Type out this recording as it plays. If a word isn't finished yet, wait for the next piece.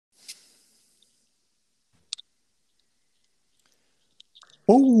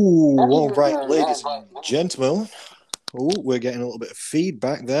Oh, all right, ladies and gentlemen. Oh, we're getting a little bit of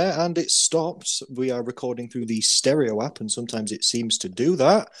feedback there, and it stops. We are recording through the stereo app, and sometimes it seems to do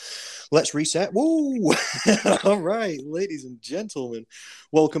that. Let's reset. Woo! All right, ladies and gentlemen,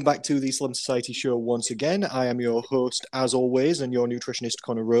 welcome back to the Slim Society Show once again. I am your host, as always, and your nutritionist,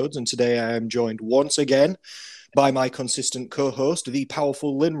 Connor Rhodes, and today I am joined once again by my consistent co-host, the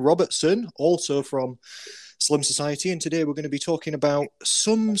powerful Lynn Robertson, also from Slim Society, and today we're going to be talking about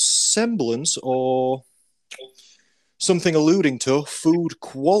some semblance or something alluding to food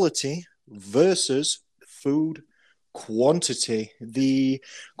quality versus food quantity. The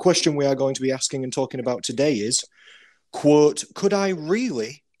question we are going to be asking and talking about today is, quote, could I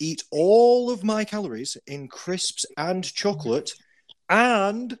really eat all of my calories in crisps and chocolate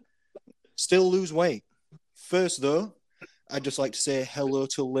and still lose weight? First, though, I'd just like to say hello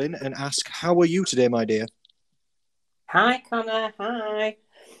to Lynn and ask, how are you today, my dear? Hi, Connor. Hi.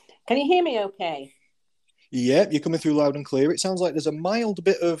 Can you hear me okay? Yep, you're coming through loud and clear. It sounds like there's a mild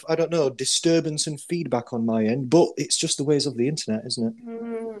bit of, I don't know, disturbance and feedback on my end, but it's just the ways of the internet, isn't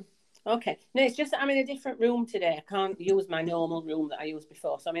it? Okay. No, it's just that I'm in a different room today. I can't use my normal room that I used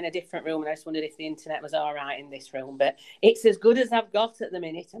before. So I'm in a different room, and I just wondered if the internet was all right in this room. But it's as good as I've got at the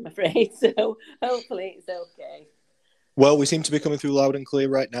minute, I'm afraid. So hopefully it's okay. Well, we seem to be coming through loud and clear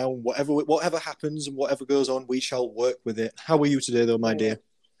right now. Whatever happens and whatever goes on, we shall work with it. How are you today, though, my dear?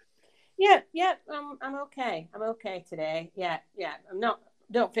 Yeah. I'm okay. I'm okay today. Yeah.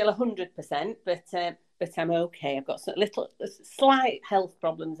 Don't feel 100%, but I'm okay. I've got some slight health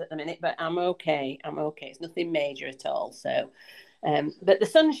problems at the minute, but I'm okay. It's nothing major at all. So, but the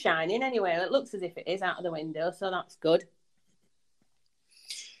sun's shining anyway. It looks as if it is out of the window, so that's good.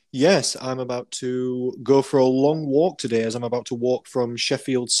 Yes, I'm about to go for a long walk today as I'm about to walk from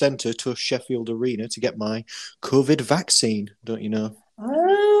Sheffield Centre to Sheffield Arena to get my COVID vaccine, don't you know?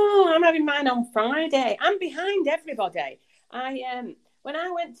 Oh, I'm having mine on Friday. I'm behind everybody. When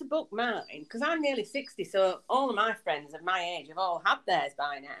I went to book mine, because I'm nearly 60, so all of my friends of my age have all had theirs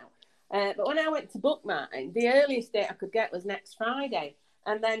by now. But when I went to book mine, the earliest date I could get was next Friday.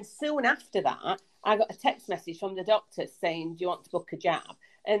 And then soon after that, I got a text message from the doctor saying, do you want to book a jab?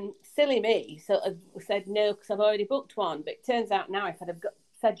 And silly me sort of said no, because I've already booked one. But it turns out now, if I'd have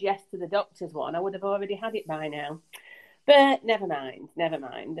said yes to the doctor's one, I would have already had it by now. But never mind.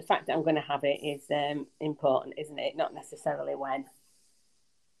 The fact that I'm going to have it is important, isn't it? Not necessarily when.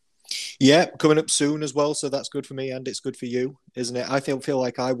 Yeah, coming up soon as well, so that's good for me and it's good for you, isn't it? I feel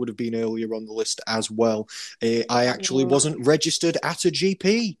like I would have been earlier on the list as well. I actually wasn't registered at a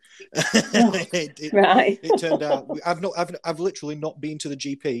GP. Right. It turned out I've literally not been to the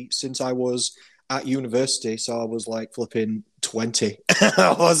GP since I was at university, so I was like flipping 20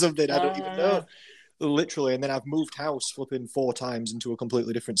 or something. I don't even know. Literally, and then I've moved house flipping 4 times into a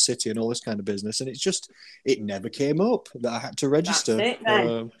completely different city and all this kind of business, and it never came up that I had to register. That's it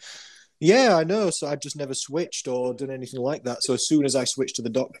then. Yeah, I know. So I just never switched or done anything like that. So as soon as I switched to a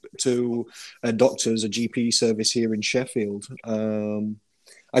doctor's, a GP service here in Sheffield,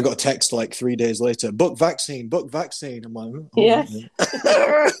 I got a text like 3 days later, book vaccine. I'm like, oh, Yes.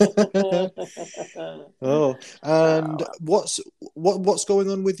 oh, and what's going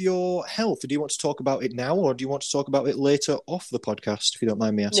on with your health? Do you want to talk about it now, or do you want to talk about it later off the podcast? If you don't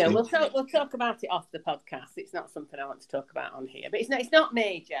mind me asking. No, we'll talk about it off the podcast. It's not something I want to talk about on here, but it's not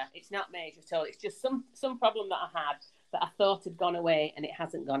major. It's not major at all. It's just some problem that I had that I thought had gone away, and it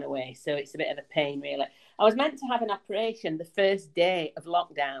hasn't gone away. So it's a bit of a pain, really. I was meant to have an operation the first day of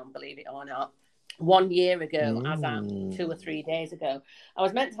lockdown, believe it or not, 1 year ago, as at 2 or 3 days ago. I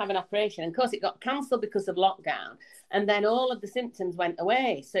was meant to have an operation, and of course it got cancelled because of lockdown. And then all of the symptoms went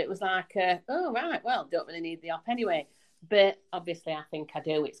away. So it was like, oh, right, well, don't really need the op anyway. But obviously I think I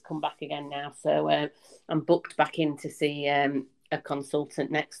do. It's come back again now. So I'm booked back in to see a consultant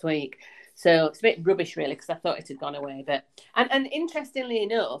next week. So it's a bit rubbish, really, because I thought it had gone away. But and interestingly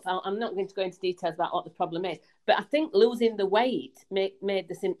enough, I'm not going to go into details about what the problem is, but I think losing the weight made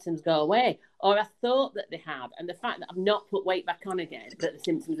the symptoms go away. Or I thought that they had. And the fact that I've not put weight back on again, but the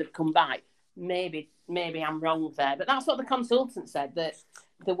symptoms have come back, maybe I'm wrong there. But that's what the consultant said, that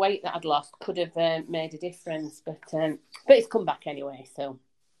the weight that I'd lost could have made a difference. But it's come back anyway. So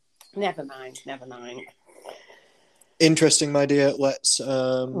never mind. Interesting, my dear. Let's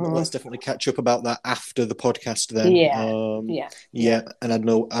definitely catch up about that after the podcast then. Yeah. And I'd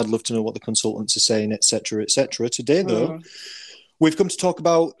love to know what the consultants are saying, etc. Today though, we've come to talk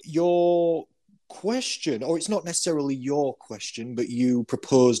about your question, or it's not necessarily your question, but you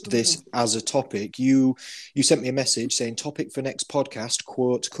proposed this as a topic. You sent me a message saying topic for next podcast,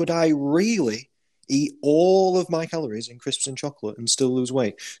 quote, could I really eat all of my calories in crisps and chocolate and still lose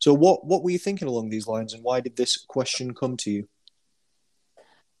weight. So what were you thinking along these lines, and why did this question come to you?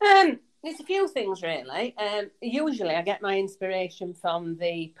 There's a few things really. Usually I get my inspiration from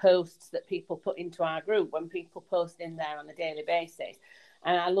the posts that people put into our group when people post in there on a daily basis.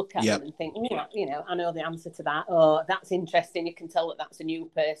 And I look at them and think, I know the answer to that. Or that's interesting. You can tell that that's a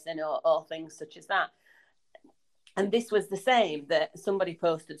new person, or things such as that. And this was the same, that somebody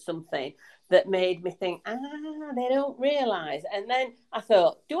posted something that made me think, they don't realise. And then I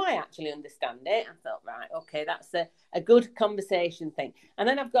thought, do I actually understand it? I thought, right, okay, that's a good conversation thing. And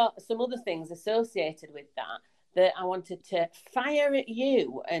then I've got some other things associated with that I wanted to fire at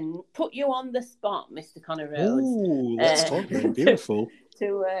you and put you on the spot, Mr. Connor Rhodes. Ooh, let's talk about it. Beautiful.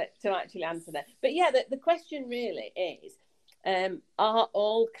 to actually answer that. But yeah, the question really is, are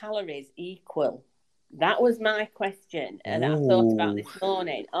all calories equal? That was my question that I thought about this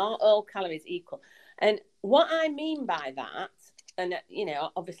morning. Are all calories equal? And what I mean by that, and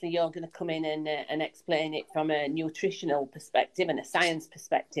obviously you're going to come in and explain it from a nutritional perspective and a science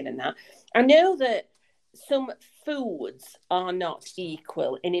perspective and that. I know that some foods are not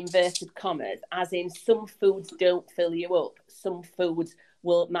equal in inverted commas, as in some foods don't fill you up. Some foods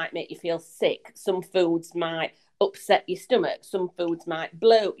might make you feel sick. Some foods might upset your stomach. Some foods might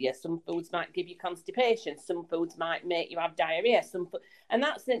bloat you. Some foods might give you constipation. Some foods might make you have diarrhea. And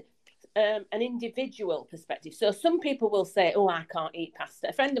that's an individual perspective. So some people will say, oh, I can't eat pasta.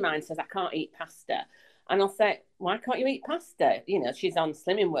 A friend of mine says, I can't eat pasta. And I'll say, why can't you eat pasta? She's on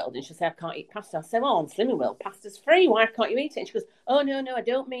Slimming World and she'll say, I can't eat pasta. I'll say, well, on Slimming World, pasta's free. Why can't you eat it? And she goes, oh, no, I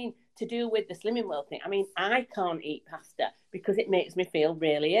don't mean to do with the Slimming World thing. I mean, I can't eat pasta because it makes me feel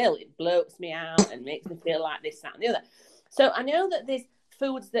really ill. It bloats me out and makes me feel like this, that, and the other. So I know that there's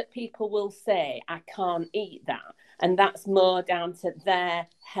foods that people will say, I can't eat that. And that's more down to their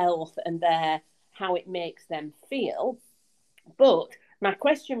health and how it makes them feel. But my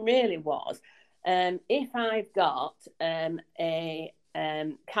question really was, if I've got a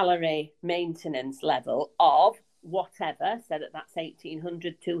calorie maintenance level of whatever, so that's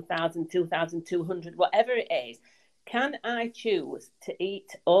 1,800, 2,000, 2,200, whatever it is, can I choose to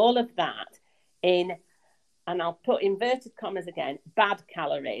eat all of that in, and I'll put inverted commas again, bad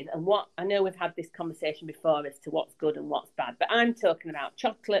calories? And what I know we've had this conversation before as to what's good and what's bad, but I'm talking about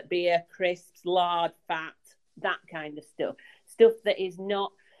chocolate, beer, crisps, lard, fat, that kind of stuff that is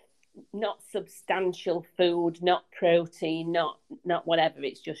not substantial food, not protein, not whatever.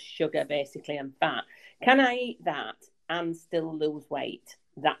 It's just sugar basically and fat. Can I eat that and still lose weight?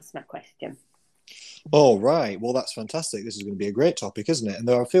 That's my question. Oh, right. Well, that's fantastic. This is going to be a great topic, isn't it? And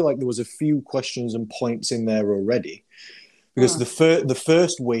I feel like there was a few questions and points in there already. Because the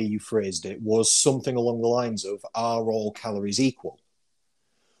first way you phrased it was something along the lines of, are all calories equal?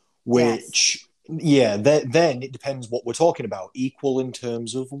 Which... Yes. Yeah, then it depends what we're talking about. Equal in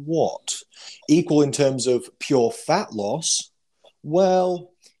terms of what? Equal in terms of pure fat loss?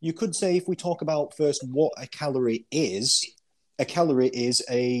 Well, you could say, if we talk about first what a calorie is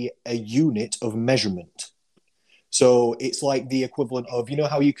a unit of measurement. So it's like the equivalent of,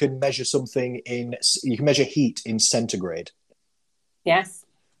 how you can measure something you can measure heat in centigrade. Yes.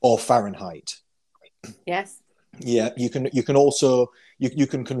 Or Fahrenheit. Yes. Yeah, you can also you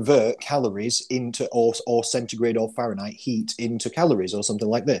can convert calories into or centigrade or Fahrenheit heat into calories or something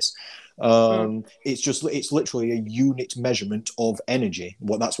like this. It's literally a unit measurement of energy.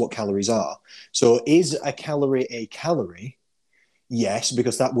 That's what calories are. So is a calorie a calorie? Yes,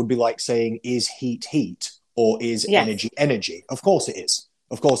 because that would be like saying, is heat or is energy? Of course it is.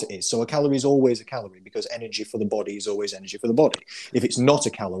 So a calorie is always a calorie because energy for the body is always energy for the body. If it's not a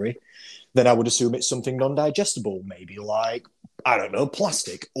calorie, then I would assume it's something non-digestible, maybe like, I don't know,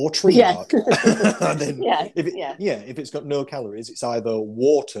 plastic or tree bark. If it's got no calories, it's either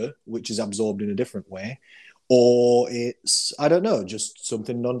water, which is absorbed in a different way, or it's, I don't know, just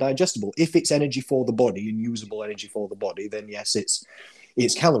something non-digestible. If it's energy for the body and usable energy for the body, then yes, it's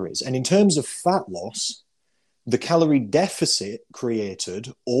calories. And in terms of fat loss, the calorie deficit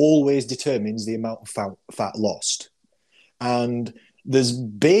created always determines the amount of fat lost. And there's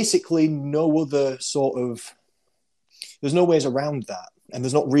basically there's no ways around that. And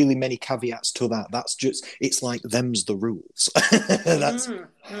there's not really many caveats to that. That's just, it's like, them's the rules. That's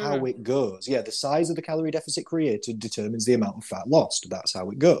how it goes. Yeah, the size of the calorie deficit created determines the amount of fat lost. That's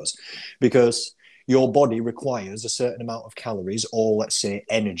how it goes. Because your body requires a certain amount of calories, or let's say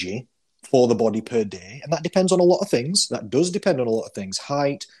energy, for the body per day. And that depends on a lot of things. That does depend on a lot of things.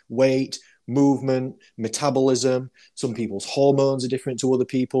 Height, weight, movement, metabolism. Some people's hormones are different to other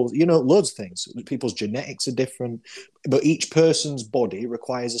people's, loads of things. People's genetics are different, but each person's body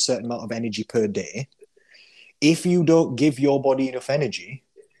requires a certain amount of energy per day. If you don't give your body enough energy,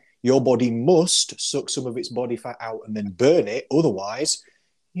 your body must suck some of its body fat out and then burn it. Otherwise,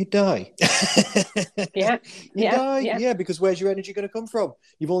 you die. You die. Yeah, because where's your energy going to come from?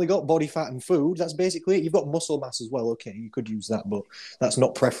 You've only got body fat and food. That's basically it. You've got muscle mass as well. Okay, you could use that, but that's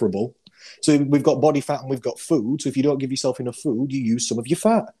not preferable. So we've got body fat and we've got food. So if you don't give yourself enough food, you use some of your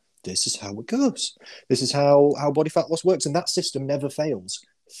fat. This is how it goes. This is how body fat loss works. And that system never fails,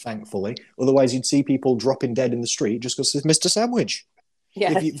 thankfully. Otherwise, you'd see people dropping dead in the street just because they've missed a sandwich.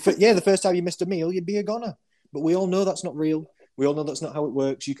 Yes. The first time you missed a meal, you'd be a goner. But we all know that's not real. We all know that's not how it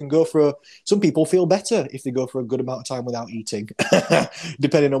works. You can go some people feel better if they go for a good amount of time without eating,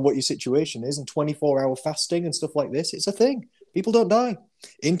 depending on what your situation is. And 24-hour fasting and stuff like this, it's a thing. People don't die.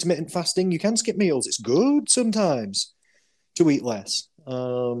 Intermittent fasting, you can skip meals. It's good sometimes to eat less.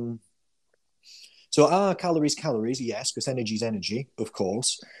 So are calories, yes, because energy is energy, of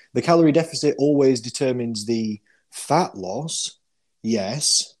course. The calorie deficit always determines the fat loss,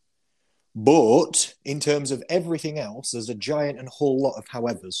 yes. But in terms of everything else, there's a giant and whole lot of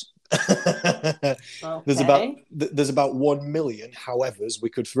howevers. Okay. There's about 1 million howevers we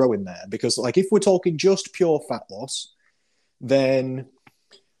could throw in there, because like if we're talking just pure fat loss, then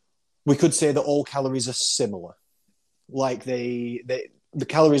we could say that all calories are similar. Like the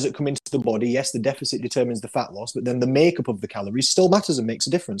calories that come into the body, yes, the deficit determines the fat loss, but then the makeup of the calories still matters and makes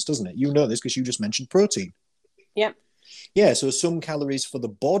a difference, doesn't it? You know this because you just mentioned protein. Yep. Yeah, so some calories for the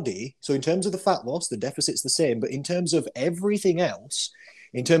body. So in terms of the fat loss, the deficit's the same. But in terms of everything else,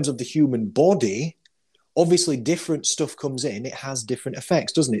 in terms of the human body, obviously different stuff comes in. It has different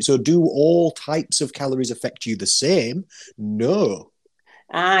effects, doesn't it? So do all types of calories affect you the same? No.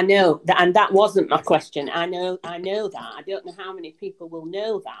 I know that, and that wasn't my question. I know that. I don't know how many people will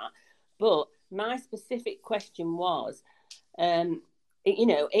know that, but my specific question was,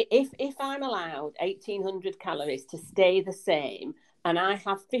 if I'm allowed 1,800 calories to stay the same, and I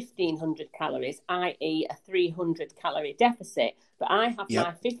have 1,500 calories, i.e. a 300 calorie deficit, but I have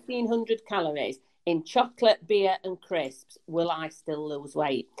my 1,500 calories in chocolate, beer and crisps, will I still lose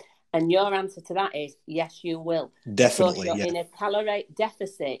weight? And your answer to that is yes, you will. Definitely, because you're in a calorie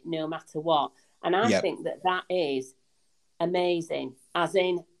deficit no matter what. And I think that is amazing. As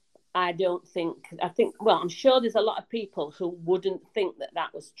in, I'm sure there's a lot of people who wouldn't think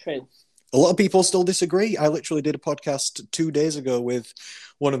that was true. A lot of people still disagree. I literally did a podcast 2 days ago with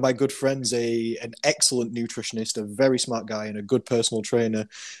one of my good friends, an excellent nutritionist, a very smart guy, and a good personal trainer.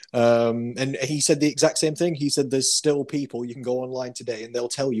 And he said the exact same thing. He said there's still people, you can go online today and they'll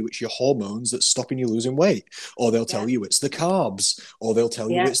tell you it's your hormones that's stopping you losing weight, or they'll tell you it's the carbs, or they'll tell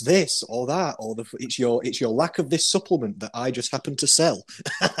you it's this or that, or it's your lack of this supplement that I just happen to sell.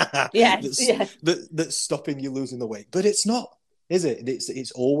 That's stopping you losing the weight. But it's not. Is it?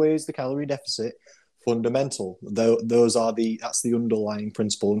 It's always the calorie deficit, fundamental. That's the underlying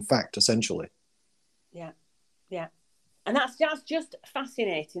principle and fact, essentially. Yeah. And that's just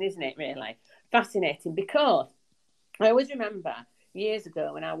fascinating, isn't it, really? Fascinating, because I always remember years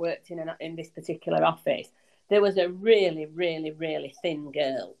ago when I worked in this particular office, there was a really, really, really thin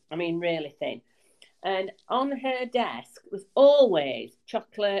girl. I mean, really thin. And on her desk was always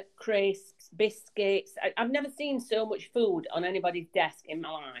chocolate, crisps, biscuits. I've never seen so much food on anybody's desk in my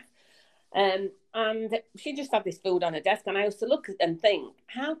life. And she just had this food on her desk. And I used to look and think,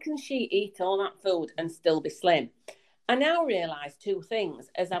 how can she eat all that food and still be slim? I now realise two things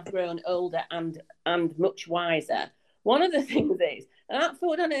as I've grown older and much wiser. One of the things is that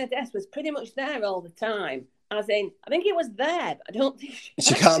food on her desk was pretty much there all the time. As in, I think it was there, but I don't think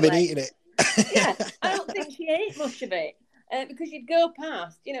she can't have been eating it. I don't think she ate much of it because you'd go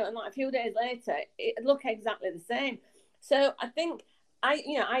past, and like a few days later, it'd look exactly the same. So I think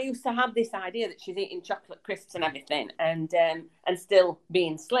I used to have this idea that she's eating chocolate crisps and everything and still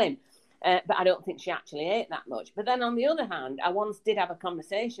being slim. But I don't think she actually ate that much. But then on the other hand, I once did have a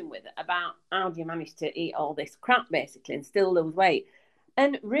conversation with her about how do you manage to eat all this crap basically and still lose weight.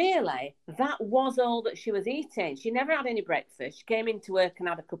 And really, that was all that she was eating. She never had any breakfast. She came into work and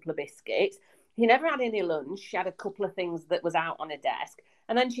had a couple of biscuits. She never had any lunch. She had a couple of things that was out on her desk.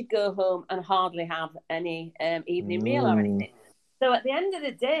 And then she'd go home and hardly have any evening meal or anything. So at the end of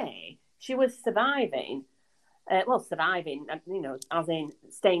the day, she was surviving. Surviving, as in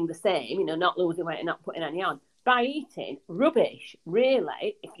staying the same, not losing weight and not putting any on, by eating rubbish,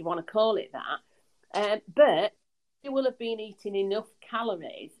 really, if you want to call it that. But she will have been eating enough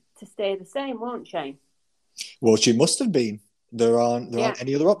calories to stay the same, won't she? Well, she must have been. There aren't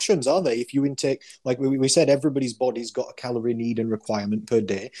any other options, are there? If you intake, like we said, everybody's body's got a calorie need and requirement per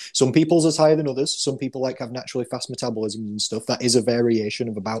day. Some people's is higher than others. Some people have naturally fast metabolisms and stuff. That is a variation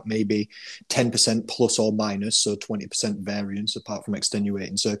of about maybe 10% plus or minus, so 20% variance apart from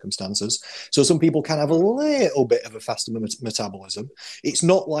extenuating circumstances. So some people can have a little bit of a faster metabolism. It's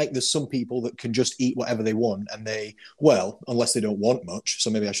not like there's some people that can just eat whatever they want and unless they don't want much. So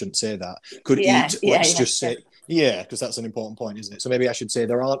maybe I shouldn't say that. Because that's an important point, isn't it? So maybe I should say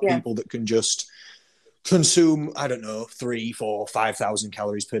there aren't people that can just consume, I don't know, 3, 4, 5,000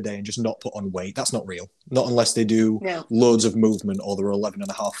 calories per day and just not put on weight. That's not real. Not unless they do loads of movement or they're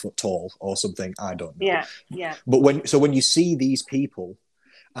 11.5 foot tall or something. I don't know. Yeah. But when you see these people,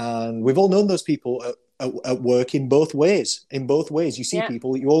 and we've all known those people at work in both ways. You see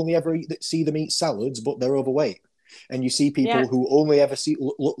people that you only ever see them eat salads, but they're overweight. And you see people who only ever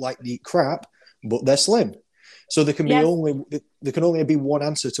look like they eat crap, but they're slim. So there can only be one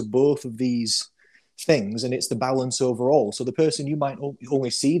answer to both of these things, and it's the balance overall. So the person, you might only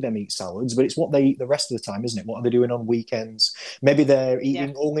see them eat salads, but it's what they eat the rest of the time, isn't it? What are they doing on weekends? Maybe they're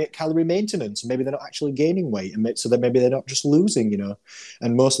eating only at calorie maintenance. Maybe they're not actually gaining weight, and so maybe they're not just losing,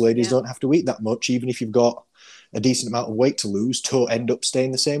 And most ladies don't have to eat that much, even if you've got a decent amount of weight to lose, to end up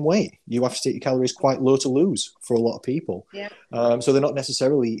staying the same weight. You have to take your calories quite low to lose for a lot of people. So they're not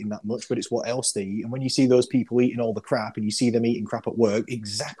necessarily eating that much, but it's what else they eat. And when you see those people eating all the crap and you see them eating crap at work,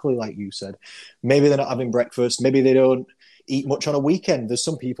 exactly like you said, maybe they're not having breakfast, maybe they don't eat much on a weekend. There's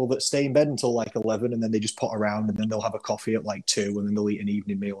some people that stay in bed until like 11 and then they just pot around and then they'll have a coffee at like 2 and then they'll eat an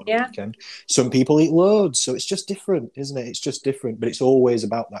evening meal on a weekend. Some people eat loads. So it's just different, isn't it? It's just different, but it's always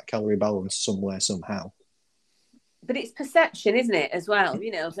about that calorie balance somewhere, somehow. But it's perception, isn't it, as well?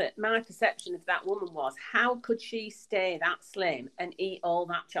 That my perception of that woman was, how could she stay that slim and eat all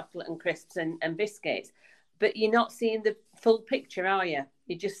that chocolate and crisps and biscuits? But you're not seeing the full picture, are you?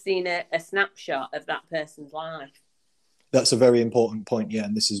 You're just seeing a snapshot of that person's life. That's a very important point,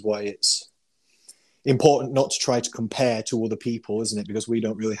 and this is why it's important not to try to compare to other people, isn't it? Because we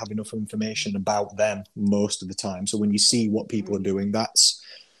don't really have enough information about them most of the time. So when you see what people are doing, that's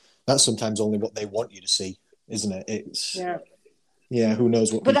sometimes only what they want you to see. Isn't it? It's who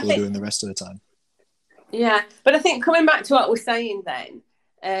knows what people are doing the rest of the time. Yeah, but I think coming back to what we're saying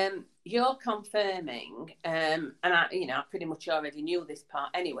then, you're confirming, and I pretty much already knew this part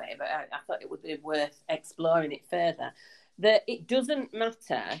anyway, but I thought it would be worth exploring it further, that it doesn't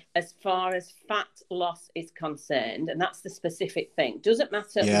matter as far as fat loss is concerned, and that's the specific thing. Doesn't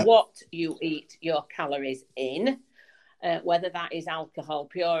matter what you eat your calories in. Whether that is alcohol,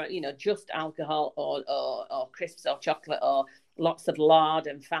 pure, just alcohol or crisps or chocolate or lots of lard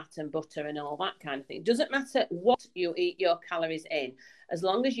and fat and butter and all that kind of thing. It doesn't matter what you eat your calories in. As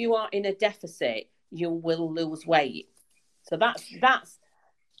long as you are in a deficit, you will lose weight. So that's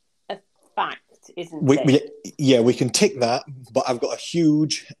a fact, isn't it? We can tick that, but I've got a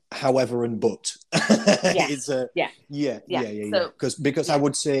huge however and but. Because I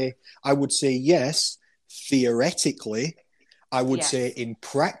would say yes. Theoretically, I would say in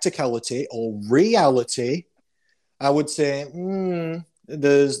practicality or reality, I would say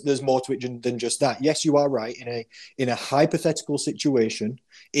there's more to it than just that. Yes, you are right. In a hypothetical situation,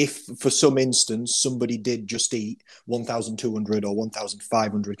 if for some instance somebody did just eat 1,200 or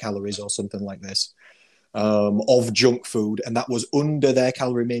 1,500 calories or something like this of junk food, and that was under their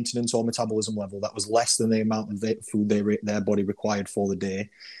calorie maintenance or metabolism level, that was less than the amount of food their body required for the day,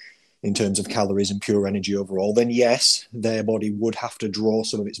 in terms of calories and pure energy overall, then yes, their body would have to draw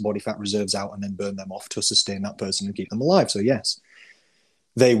some of its body fat reserves out and then burn them off to sustain that person and keep them alive. So yes,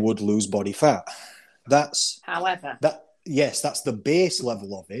 they would lose body fat. That's the base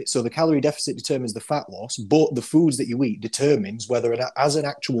level of it. So the calorie deficit determines the fat loss, but the foods that you eat determines whether, as an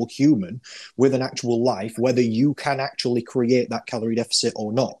actual human with an actual life, whether you can actually create that calorie deficit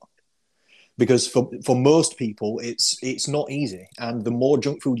or not. Because for most people, it's not easy, and the more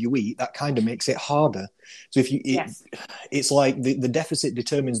junk food you eat, that kind of makes it harder. So it's like the deficit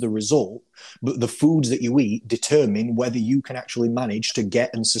determines the result, but the foods that you eat determine whether you can actually manage to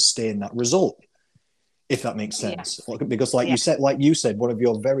get and sustain that result. If that makes sense, because you said, one of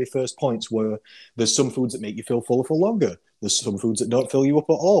your very first points were there's some foods that make you feel fuller for longer. There's some foods that don't fill you up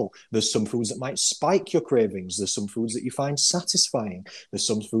at all. There's some foods that might spike your cravings. There's some foods that you find satisfying. There's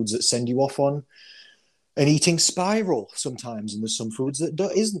some foods that send you off on an eating spiral sometimes, and there's some foods that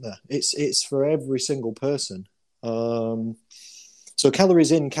isn't there. It's for every single person. So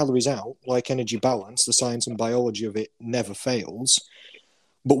calories in, calories out, like energy balance, the science and biology of it never fails.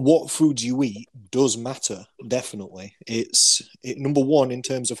 But what foods you eat does matter, definitely. It's number one in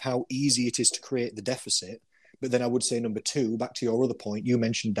terms of how easy it is to create the deficit, But then I would say number two, back to your other point, you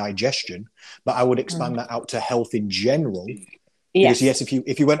mentioned digestion, but I would expand that out to health in general. Because yes,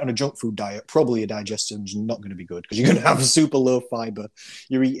 if you went on a junk food diet, probably your digestion's not going to be good because you're going to have super low fiber.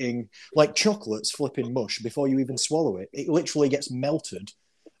 You're eating like chocolate's flipping mush before you even swallow it. It literally gets melted,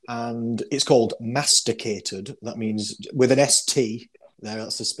 and it's called masticated. That means with an ST. There,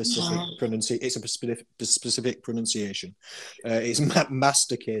 that's a specific pronunciation. It's a specific pronunciation. It's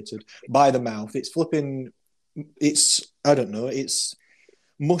masticated by the mouth. It's flipping. It's I don't know. It's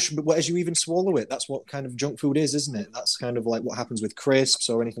mush, but as you even swallow it, that's what kind of junk food is, isn't it? That's kind of like what happens with crisps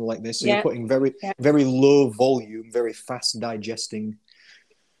or anything like this. So you're putting very, very low volume, very fast digesting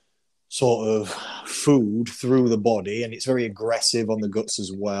sort of food through the body, and it's very aggressive on the guts as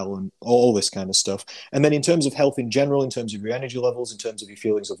well, and all this kind of stuff. And then in terms of health in general, in terms of your energy levels, in terms of your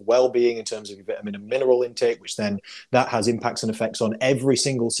feelings of well-being, in terms of your vitamin and mineral intake, which then that has impacts and effects on every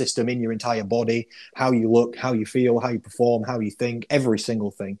single system in your entire body, how you look, how you feel, how you perform, how you think, every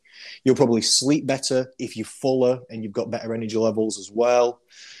single thing. You'll probably sleep better if you're fuller and you've got better energy levels as well.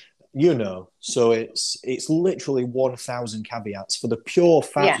 You know, so it's literally 1,000 caveats for the pure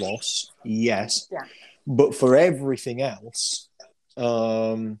fat loss, yes, but for everything else,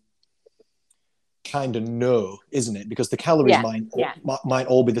 kind of no, isn't it? Because the calories might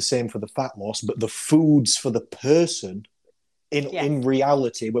all be the same for the fat loss, but the foods for the person, in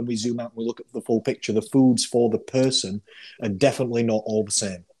reality, when we zoom out and we look at the full picture, the foods for the person are definitely not all the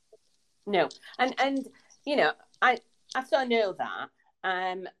same. No, and you know, I sort of know that.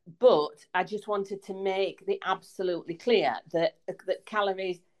 But I just wanted to make the absolutely clear that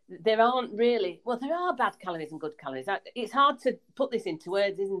calories, there aren't really, well, there are bad calories and good calories. It's hard to put this into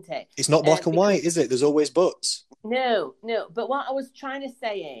words, isn't it? It's not black and white, is it? There's always buts. No. But what I was trying to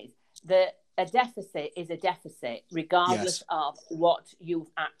say is that a deficit is a deficit, regardless of what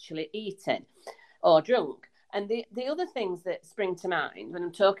you've actually eaten or drunk. And the other things that spring to mind when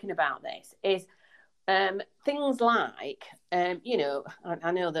I'm talking about this is things like, you know,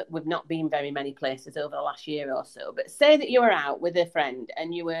 I know that we've not been very many places over the last year or so, but say that you were out with a friend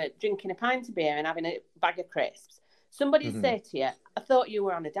and you were drinking a pint of beer and having a bag of crisps. Somebody say to you, I thought you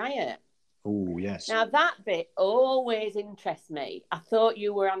were on a diet. Oh, yes. Now, that bit always interests me. I thought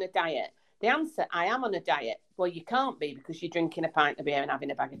you were on a diet. The answer, I am on a diet. Well, you can't be because you're drinking a pint of beer and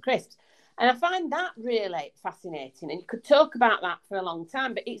having a bag of crisps. And I find that really fascinating, and you could talk about that for a long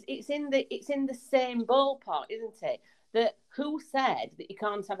time. But it's in the same ballpark, isn't it? That who said that you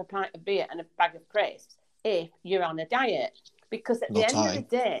can't have a pint of beer and a bag of crisps if you're on a diet? Because at the end of the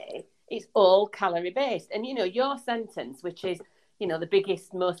day, it's all calorie based. And you know, your sentence, which is, you know, the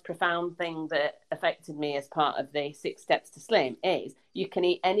biggest, most profound thing that affected me as part of the 6 Steps to Slim is you can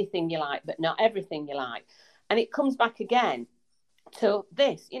eat anything you like, but not everything you like. And it comes back again to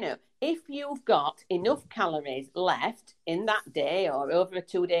this, you know. If you've got enough calories left in that day or over a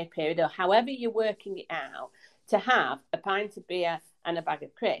 2-day period or however you're working it out to have a pint of beer and a bag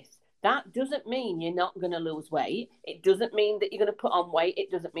of crisps, that doesn't mean you're not going to lose weight. It doesn't mean that you're going to put on weight.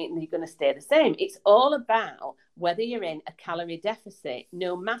 It doesn't mean that you're going to stay the same. It's all about whether you're in a calorie deficit,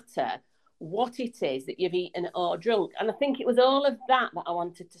 no matter what it is that you've eaten or drunk. And I think it was all of that I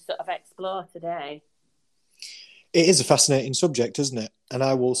wanted to sort of explore today. It is a fascinating subject, isn't it? And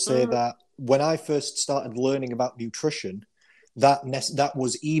I will say that when I first started learning about nutrition, that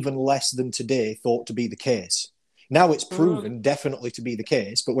was even less than today thought to be the case. Now it's proven definitely to be the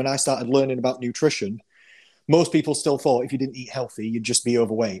case. But when I started learning about nutrition, most people still thought if you didn't eat healthy, you'd just be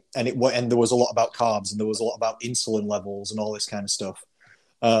overweight. And there was a lot about carbs and there was a lot about insulin levels and all this kind of stuff.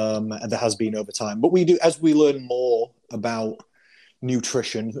 And there has been over time. But we do, as we learn more about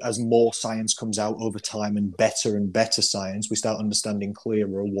nutrition, as more science comes out over time and better science, we start understanding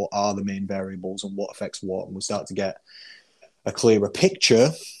clearer what are the main variables and what affects what, and we start to get a clearer picture.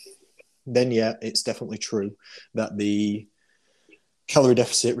 Then it's definitely true that the calorie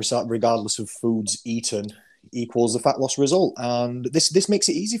deficit, regardless of foods eaten, equals the fat loss result. And this makes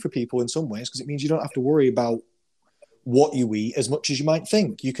it easy for people in some ways because it means you don't have to worry about what you eat as much as you might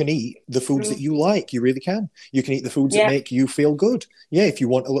think. You can eat the foods that you like. You really can. You can eat the foods that make you feel good. Yeah, if you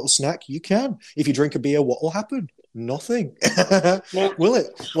want a little snack, you can. If you drink a beer, what will happen? Nothing. Will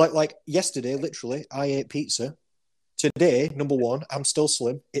it? Like yesterday, literally, I ate pizza. Today, number one, I'm still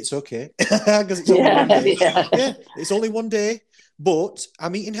slim. It's okay because it's only 1 day. Yeah, it's only 1 day. But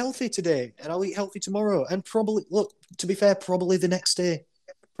I'm eating healthy today, and I'll eat healthy tomorrow, and probably, look, to be fair, probably the next day.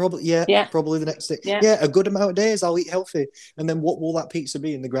 Probably the next day. Yeah, a good amount of days I'll eat healthy. And then what will that pizza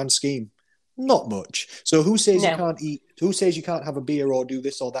be in the grand scheme? Not much. So who says you can't eat? Who says you can't have a beer or do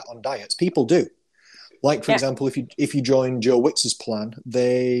this or that on diets? People do. Like, for example, if you join Joe Wicks's plan,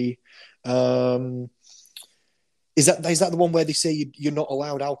 they Is that the one where they say you're not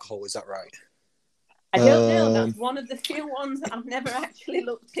allowed alcohol? Is that right? I don't know. That's one of the few ones that I've never actually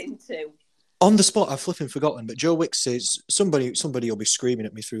looked into. On the spot, I've flipping forgotten, but Joe Wicks says somebody will be screaming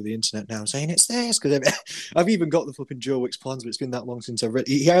at me through the internet now saying it's this because I've even got the flipping Joe Wicks plans, but it's been that long since I've read.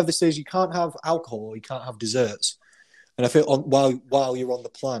 He either says you can't have alcohol, you can't have desserts, and I feel while you're on the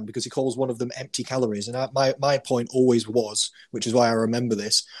plan because he calls one of them empty calories, and my point always was, which is why I remember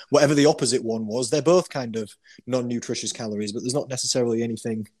this, whatever the opposite one was, they're both kind of non-nutritious calories, but there's not necessarily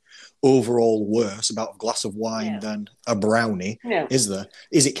anything overall worse about a glass of wine than a brownie, is there?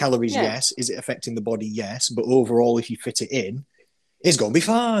 Is it calories? Yes. Is it affecting the body? Yes. But overall, if you fit it in, it's going to be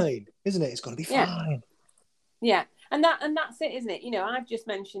fine, isn't it? It's going to be fine. Yeah, and that's it, isn't it? I've just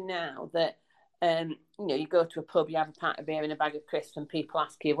mentioned now that you go to a pub, you have a pint of beer and a bag of crisps, and people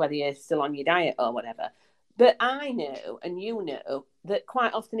ask you whether you're still on your diet or whatever. But I know, and you know, that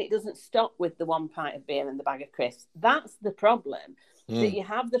quite often it doesn't stop with the one pint of beer and the bag of crisps. That's the problem. That you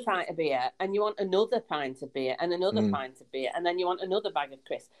have the pint of beer and you want another pint of beer and another pint of beer and then you want another bag of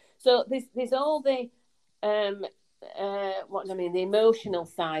crisps. So there's all the the emotional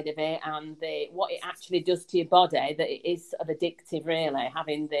side of it and what it actually does to your body, that it is sort of addictive, really,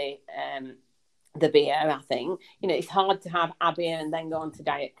 having the beer. I think it's hard to have a beer and then go on to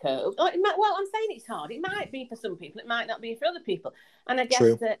Diet Coke. I'm saying it's hard. It might be for some people, it might not be for other people. And I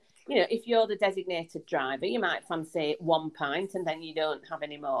guess that if you're the designated driver, you might fancy one pint and then you don't have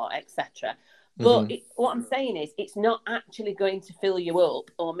any more, etc. But what I'm saying is, it's not actually going to fill you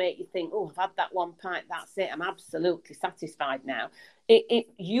up or make you think, oh, I've had that one pint, that's it, I'm absolutely satisfied now. It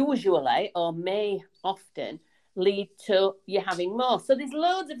usually, or may often, lead to you having more. So there's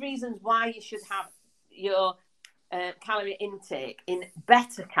loads of reasons why you should have your calorie intake in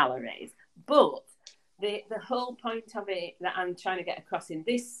better calories. But the whole point of it that I'm trying to get across in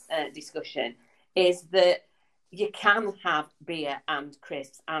this discussion is that you can have beer and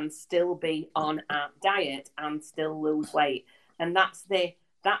crisps and still be on a diet and still lose weight. And that's the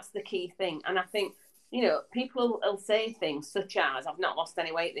key thing. And I think, people will say things such as, I've not lost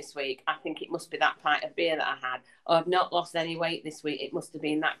any weight this week, I think it must be that pint of beer that I had. Or I've not lost any weight this week, it must have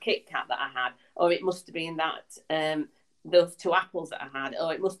been that Kit Kat that I had. Or it must have been that those 2 apples that I had.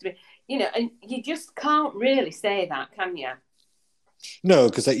 Or it must have been, and you just can't really say that, can you? No,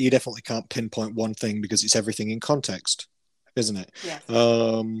 because you definitely can't pinpoint one thing because it's everything in context, isn't it? Yes.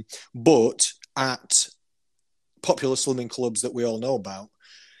 But at popular slimming clubs that we all know about,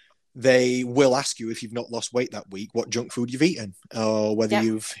 they will ask you, if you've not lost weight that week, what junk food you've eaten or whether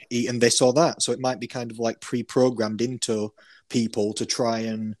you've eaten this or that. So it might be kind of like pre-programmed into people to try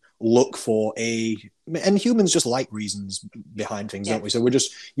and look for and humans just like reasons behind things, don't we? So we're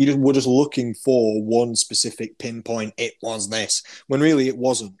just looking for one specific pinpoint. It was this, when really it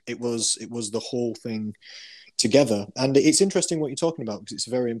wasn't. It was the whole thing together. And it's interesting what you're talking about, because it's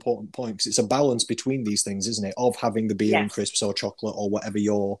a very important point, because it's a balance between these things, isn't it? Of having the beer and crisps or chocolate or whatever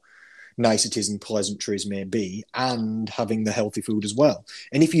your niceties and pleasantries may be, and having the healthy food as well.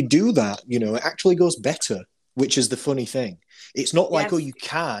 And if you do that, it actually goes better, which is the funny thing. It's not like, oh, you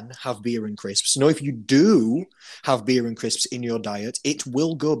can have beer and crisps. No, if you do have beer and crisps in your diet, it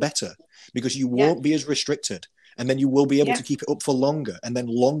will go better because you won't be as restricted. And then you will be able to keep it up for longer. And then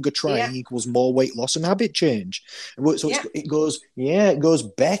longer trying equals more weight loss and habit change. So it goes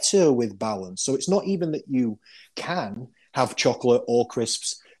better with balance. So it's not even that you can have chocolate or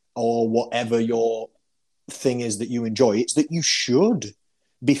crisps or whatever your thing is that you enjoy. It's that you should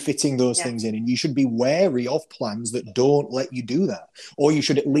be fitting those things in, and you should be wary of plans that don't let you do that, or you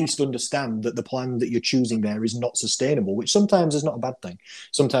should at least understand that the plan that you're choosing there is not sustainable, which sometimes is not a bad thing.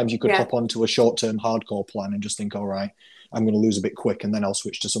 Sometimes you could hop onto a short-term hardcore plan and just think, all right, I'm going to lose a bit quick and then I'll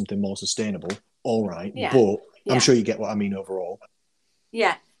switch to something more sustainable. All right, but I'm sure you get what I mean overall.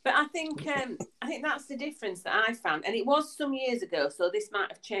 Yeah, but I think that's the difference that I found, and it was some years ago, so this might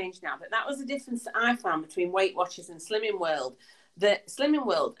have changed now, but that was the difference that I found between Weight Watchers and Slimming World. The Slimming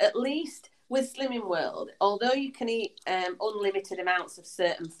World, at least with Slimming World, although you can eat unlimited amounts of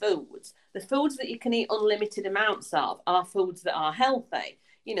certain foods, the foods that you can eat unlimited amounts of are foods that are healthy.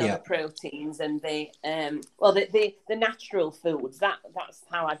 The proteins and the natural foods. That's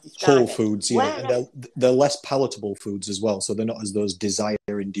how I describe whole foods, and they're less palatable foods as well. So they're not as those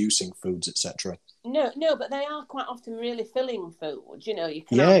desire-inducing foods, etc. No, but they are quite often really filling foods. You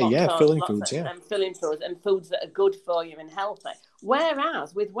can have filling foods, filling foods and foods that are good for you and healthy.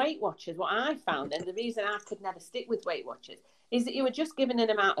 Whereas with Weight Watchers, what I found, and the reason I could never stick with Weight Watchers, is that you were just given an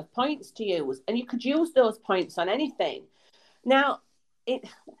amount of points to use, and you could use those points on anything. Now,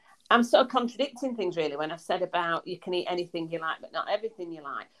 I'm sort of contradicting things really when I've said about you can eat anything you like, but not everything you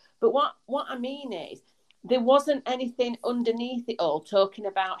like. But what I mean is, there wasn't anything underneath it all talking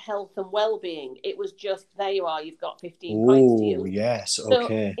about health and well-being. It was just, there you are, you've got 15 points to Oh, use. yes, So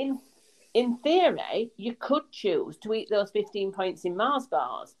okay. in theory, you could choose to eat those 15 points in Mars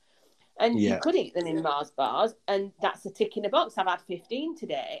bars. And you could eat them in Mars bars, and that's a tick in a box. I've had 15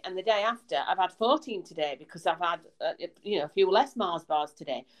 today, and the day after, I've had 14 today because I've had, a few less Mars bars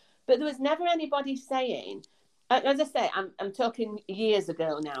today. But there was never anybody saying, as I say, I'm talking years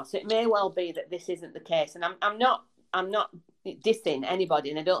ago now, so it may well be that this isn't the case. And I'm not dissing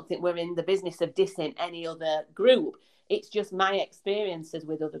anybody, and I don't think we're in the business of dissing any other group. It's just my experiences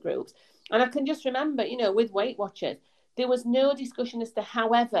with other groups. And I can just remember, with Weight Watchers, there was no discussion as to,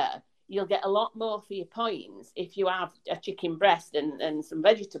 however, you'll get a lot more for your points if you have a chicken breast and some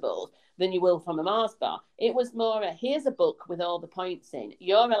vegetables than you will from a Mars bar. It was more here's a book with all the points in.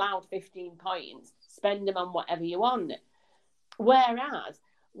 You're allowed 15 points. Spend them on whatever you want. Whereas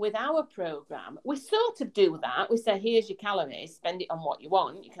with our program, we sort of do that. We say, here's your calories. Spend it on what you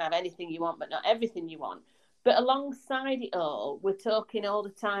want. You can have anything you want, but not everything you want. But alongside it all, we're talking all the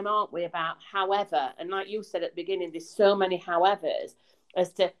time, aren't we, about however. And like you said at the beginning, there's so many howevers.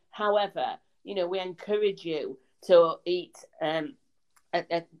 As to, however, we encourage you to eat a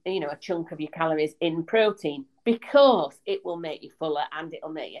chunk of your calories in protein because it will make you fuller and it'll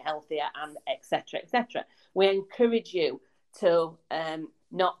make you healthier and etc. etc. We encourage you to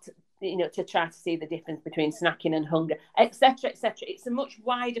not to try to see the difference between snacking and hunger, etc. etc. It's a much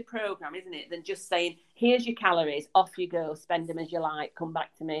wider program, isn't it, than just saying, here's your calories, off you go, spend them as you like, come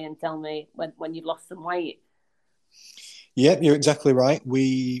back to me and tell me when you've lost some weight. Yeah, you're exactly right.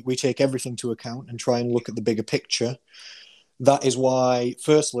 We take everything to account and try and look at the bigger picture. That is why,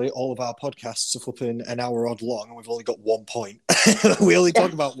 firstly, all of our podcasts are flipping an hour odd long, and we've only got 1 point. we only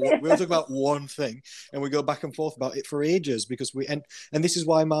talk about one thing, and we go back and forth about it for ages because and this is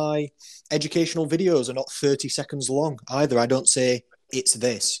why my educational videos are not 30 seconds long either. I don't say it's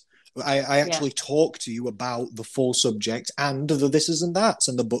this. I actually talk to you about the full subject and the thises and that's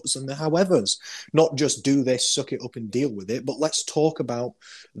and the buts and the howevers. Not just do this, suck it up and deal with it, but let's talk about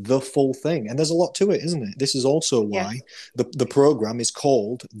the full thing. And there's a lot to it, isn't it? This is also why the program is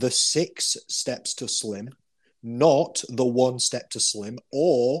called The 6 Steps to Slim, not the 1 Step to Slim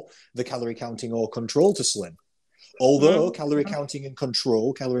or the calorie counting or control to slim. Although calorie counting and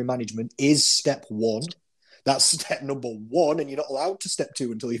control, calorie management is step 1. That's step number 1, and you're not allowed to step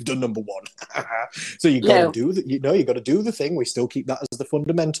 2 until you've done number 1. So you got to do that. You got to do the thing. We still keep that as the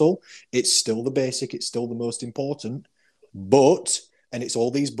fundamental. It's still the basic. It's still the most important. But, and it's all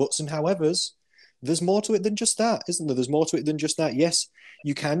these buts and howevers. There's more to it than just that, isn't there? There's more to it than just that. Yes,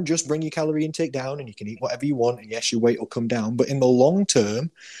 you can just bring your calorie intake down, and you can eat whatever you want, and yes, your weight will come down. But in the long term,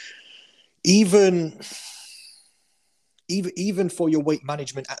 even for your weight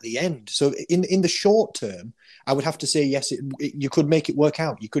management at the end. So in the short term, I would have to say, yes, you could make it work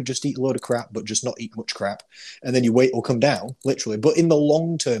out. You could just eat a load of crap, but just not eat much crap. And then your weight will come down, literally. But in the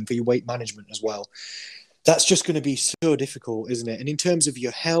long term, for your weight management as well, that's just going to be so difficult, isn't it? And in terms of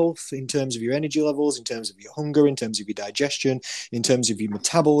your health, in terms of your energy levels, in terms of your hunger, in terms of your digestion, in terms of your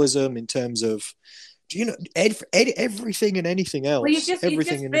metabolism, in terms of everything and anything else. Well, you're just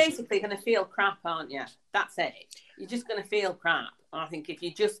basically going to feel crap, aren't you? That's it. You're just going to feel crap. I think if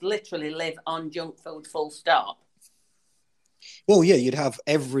you just literally live on junk food, full stop. Well, yeah, you'd have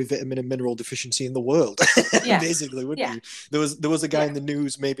every vitamin and mineral deficiency in the world, basically, wouldn't you? There was a guy in the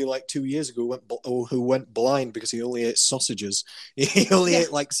news maybe like 2 years ago who went blind because he only ate sausages. He only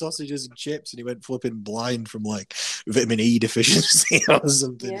ate like sausages and chips, and he went flipping blind from like vitamin E deficiency or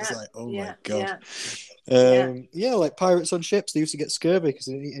something. It's like, oh my god. Like pirates on ships, they used to get scurvy because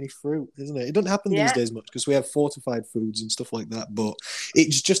they didn't eat any fruit, isn't it? It doesn't happen these days much because we have fortified foods and stuff like that. But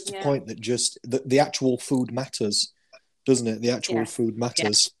it's just the point that just the actual food matters. Doesn't it? The actual food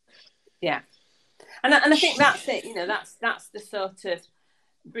matters. Yeah. And I think that's it. That's the sort of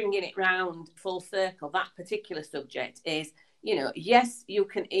bringing it round full circle. That particular subject is, yes, you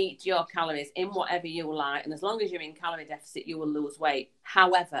can eat your calories in whatever you like. And as long as you're in calorie deficit, you will lose weight.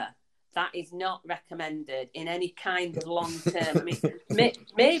 However, that is not recommended in any kind of long term. I mean,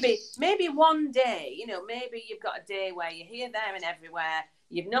 maybe one day, maybe you've got a day where you're here, there and everywhere.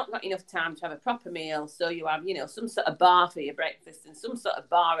 You've not got enough time to have a proper meal. So you have, some sort of bar for your breakfast and some sort of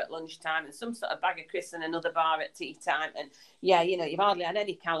bar at lunchtime and some sort of bag of crisps and another bar at tea time. And you've hardly had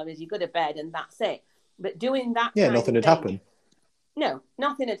any calories. You go to bed and that's it. But doing that nothing had happened. No,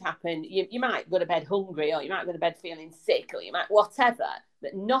 nothing had happened. You might go to bed hungry or you might go to bed feeling sick or you might whatever,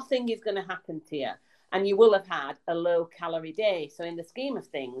 but nothing is going to happen to you. And you will have had a low-calorie day. So in the scheme of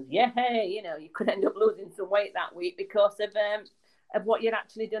things, you could end up losing some weight that week because of what you'd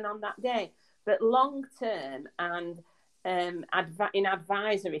actually done on that day. but long term and in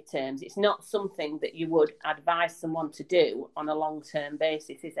advisory terms, it's not something that you would advise someone to do on a long term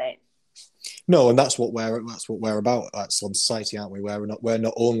basis, is it? No, and that's what we're about at Slim Society, aren't we? We're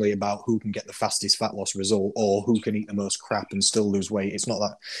not only about who can get the fastest fat loss result or who can eat the most crap and still lose weight. It's not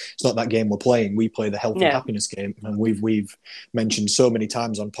that game we're playing. We play the health and happiness game, and we've mentioned so many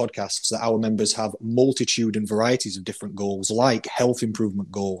times on podcasts that our members have multitude and varieties of different goals, like health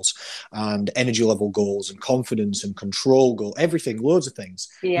improvement goals and energy level goals and confidence and control goal, everything, loads of things,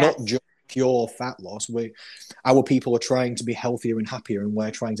 not just pure fat loss. Our people are trying to be healthier and happier, and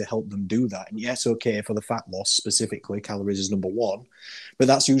we're trying to help them do that. And yes, okay, for the fat loss specifically, calories is number one, but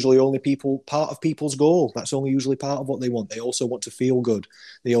that's usually only part of people's goal. That's only usually part of what they want. They also want to feel good.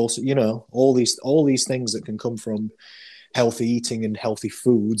 They also, all these things that can come from healthy eating and healthy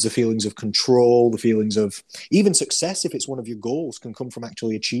foods, the feelings of control, the feelings of even success, if it's one of your goals, can come from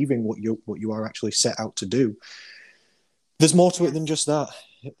actually achieving what you are actually set out to do. There's more to it than just that.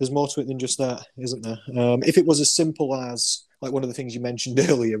 Isn't there? If it was as simple as, like one of the things you mentioned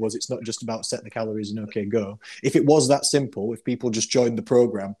earlier was it's not just about set the calories and okay, go. If it was that simple, if people just joined the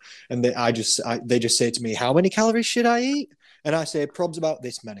program and they just say to me, how many calories should I eat? And I say, prob's about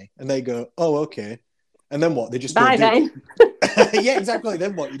this many. And they go, oh, okay. And then what? They just go do it. Yeah, exactly.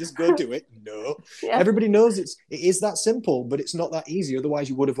 Then what? You just go do it? No. Yeah. Everybody knows it is that simple, but it's not that easy. Otherwise,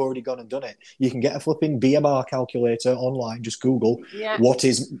 you would have already gone and done it. You can get a flipping BMR calculator online. Just Google what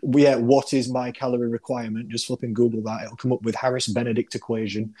is my calorie requirement. Just flipping Google that. It'll come up with Harris-Benedict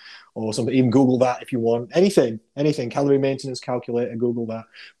equation or something. Even Google that if you want. Anything. Calorie maintenance calculator. Google that.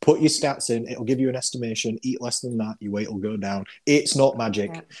 Put your stats in. It'll give you an estimation. Eat less than that. Your weight will go down. It's not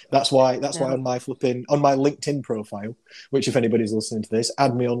magic. Yeah. That's why on my LinkedIn profile, which if anybody's listening to this,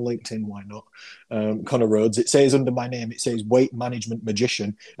 add me on LinkedIn, why not? Connor Rhodes. It says under my name, it says weight management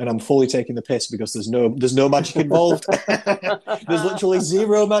magician, and I'm fully taking the piss because there's no magic involved. There's literally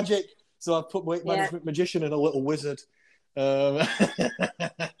zero magic. So I've put weight management magician and a little wizard next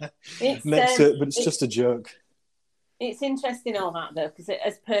to it, but it's just a joke. It's interesting all that though, because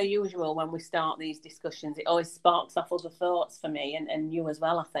as per usual, when we start these discussions, it always sparks off other thoughts for me and you as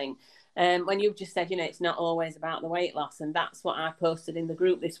well, I think. When you've just said, it's not always about the weight loss, and that's what I posted in the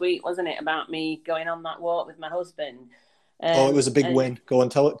group this week, wasn't it? About me going on that walk with my husband. It was a big win. Go on,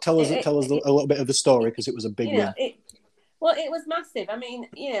 tell us a little bit of the story, because it was a big win. It was massive. I mean,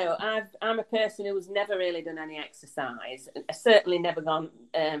 I'm a person who's never really done any exercise. I certainly never gone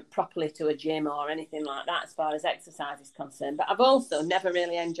properly to a gym or anything like that as far as exercise is concerned. But I've also never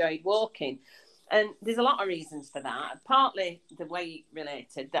really enjoyed walking. And there's a lot of reasons for that. Partly the weight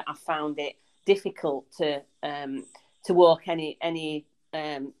related, that I found it difficult to walk any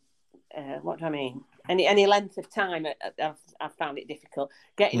what do I mean? Any length of time. I've found it difficult.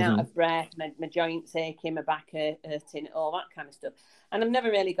 Getting out of breath, my joints aching, my back hurting, all that kind of stuff. And I've never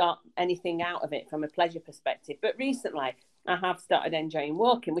really got anything out of it from a pleasure perspective. But recently, I have started enjoying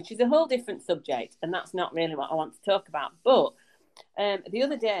walking, which is a whole different subject, and that's not really what I want to talk about. But the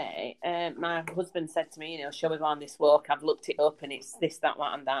other day, my husband said to me, shall we go on this walk? I've looked it up and it's this, that,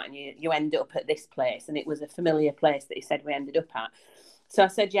 and that, and you end up at this place. And it was a familiar place that he said we ended up at. So I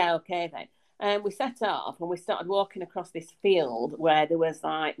said, yeah, okay then. And we set off and we started walking across this field where there was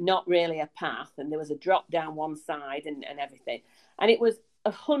like not really a path, and there was a drop down one side and everything. And it was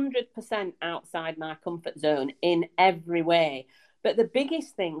 100% outside my comfort zone in every way. But the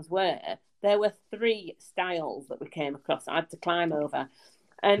biggest things were, there were 3 stiles that we came across. I had to climb over.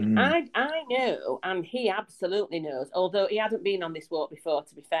 And I know, and he absolutely knows, although he hadn't been on this walk before,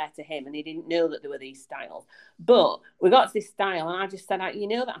 to be fair to him, and he didn't know that there were these stiles. But we got to this stile, and I just said, that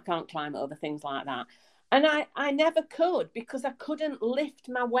I can't climb over things like that. And I never could, because I couldn't lift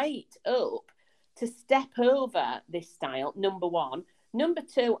my weight up to step over this stile, number one. Number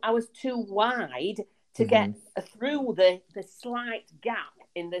two, I was too wide to get through the slight gap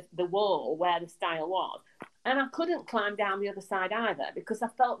in the wall where the stile was. And I couldn't climb down the other side either, because I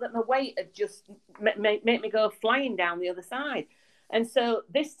felt that my weight had just made me go flying down the other side. And so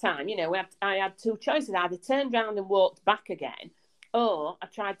this time, I had 2 choices. I either turned around and walked back again, or I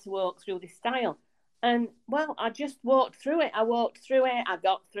tried to walk through this stile. And, well, I just walked through it. I walked through it. I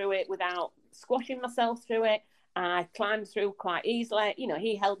got through it without squashing myself through it. I climbed through quite easily.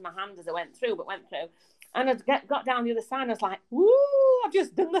 He held my hand as I went through. And I got down the other side, and I was like, woo, I've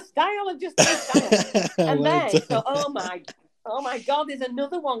just done the stile. And then, so, oh my God, there's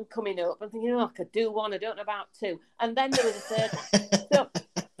another one coming up. I'm thinking, I could do one. I don't know about 2. And then there was a third one. So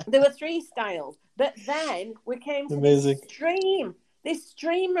there were 3 stiles. But then we came to this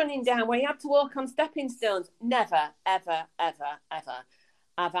stream running down where you had to walk on stepping stones. Never, ever, ever, ever.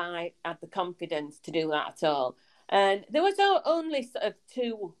 have I had the confidence to do that at all. And there was only sort of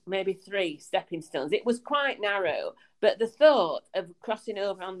 2, maybe 3 stepping stones. It was quite narrow, but the thought of crossing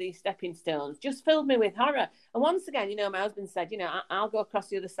over on these stepping stones just filled me with horror. And once again, my husband said, I'll go across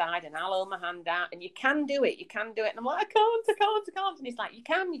the other side and I'll hold my hand out, and you can do it. And I'm like, I can't. And he's like, you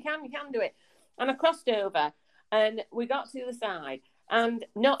can do it. And I crossed over and we got to the other side. And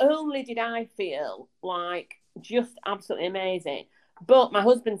not only did I feel like just absolutely amazing, but my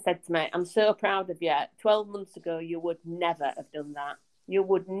husband said to me, I'm so proud of you. 12 months ago, you would never have done that. You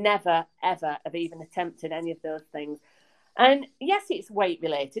would never, ever have even attempted any of those things. And yes, it's weight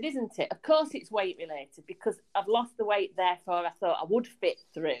related, isn't it? Of course it's weight related, because I've lost the weight, therefore I thought I would fit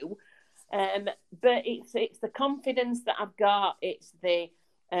through. But it's the confidence that I've got. It's the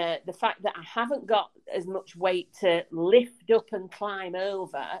fact that I haven't got as much weight to lift up and climb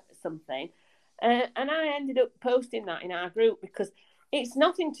over something. And I ended up posting that in our group, because it's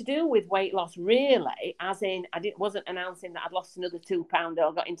nothing to do with weight loss, really, as in wasn't announcing that I'd lost another 2 pounds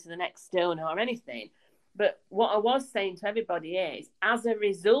or got into the next stone or anything. But what I was saying to everybody is, as a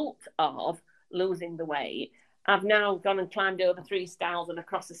result of losing the weight, I've now gone and climbed over 3 stiles and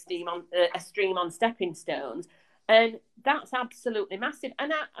across a stream on stepping stones. And that's absolutely massive.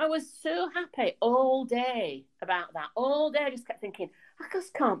 And I was so happy all day about that. All day I just kept thinking, I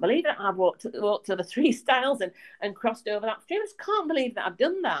just can't believe that I've walked over 3 stiles and crossed over that stream. I just can't believe that I've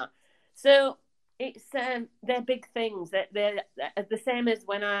done that. So it's they're big things. They're the same as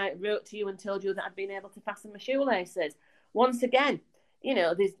when I wrote to you and told you that I'd been able to fasten my shoelaces. Once again,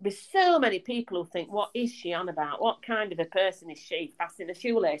 there's so many people who think, what is she on about? What kind of a person is she? Fastening her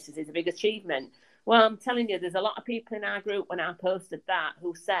shoelaces is a big achievement. Well, I'm telling you, there's a lot of people in our group when I posted that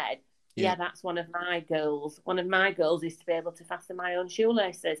who said, yeah, that's one of my goals. One of my goals is to be able to fasten my own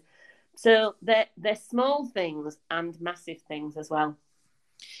shoelaces. So they're small things and massive things as well.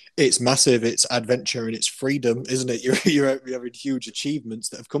 It's massive. It's adventure and it's freedom, isn't it? You're having huge achievements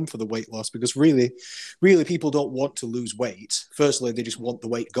that have come for the weight loss, because really people don't want to lose weight. Firstly, they just want the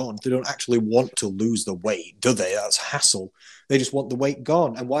weight gone. They don't actually want to lose the weight, do they? That's hassle. They just want the weight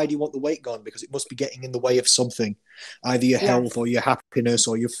gone. And why do you want the weight gone? Because it must be getting in the way of something, either your health or your happiness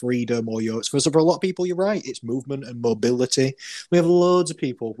or your freedom or your. For a lot of people, you're right. It's movement and mobility. We have loads of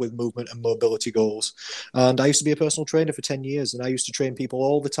people with movement and mobility goals. And I used to be a personal trainer for 10 years, and I used to train people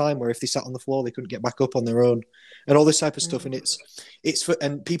all the time where if they sat on the floor, they couldn't get back up on their own, and all this type of stuff. And it's for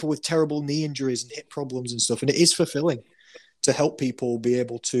and people with terrible knee injuries and hip problems and stuff. And it is fulfilling to help people be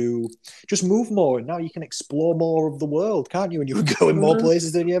able to just move more. And now you can explore more of the world, can't you? And you would go in more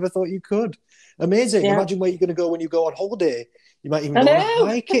places than you ever thought you could. Amazing. Yeah. Imagine where you're going to go when you go on holiday. You might even go on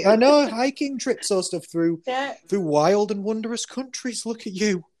hiking. I know, hiking trips or stuff through wild and wondrous countries. Look at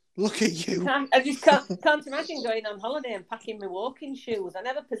you. I just can't imagine going on holiday and packing my walking shoes. I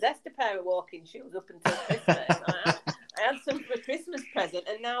never possessed a pair of walking shoes up until Christmas. I had some for a Christmas present,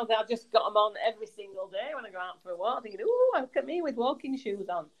 and now I've just got them on every single day when I go out for a walk, thinking, "Ooh, look at me with walking shoes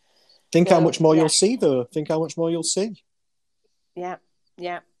on." Think how much more you'll see, though. Think how much more you'll see. Yeah,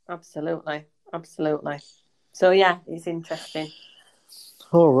 absolutely. So yeah, it's interesting.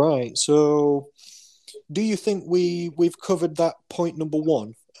 All right. So, do you think we've covered that point number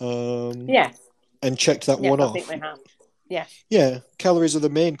 1? Yes. And checked that one off? I think we have. Yeah. Yeah, calories are the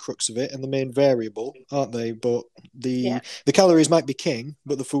main crux of it and the main variable, aren't they? But the calories might be king,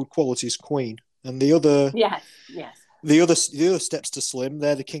 but the food quality is queen. And the other the other steps to slim,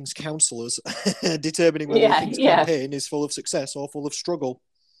 they're the king's counselors, determining whether the king's campaign is full of success or full of struggle,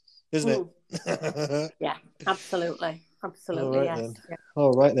 isn't it? Yeah, absolutely.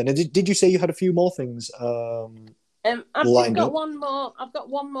 All right then. And did you say you had a few more things? I've got one more. I've got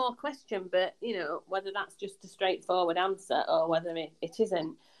one more question, but whether that's just a straightforward answer or whether it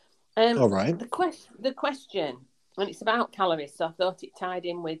isn't. All right. The question, and it's about calories, so I thought it tied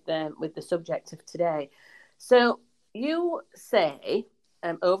in with the subject of today. So you say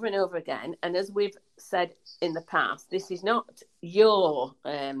over and over again, and as we've said in the past, this is not your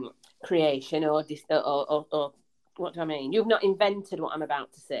creation or what do I mean? You've not invented what I'm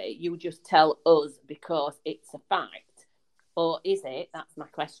about to say. You just tell us because it's a fact. Or is it? That's my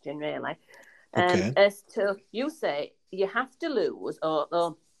question, really. Okay. As to, you say you have to lose,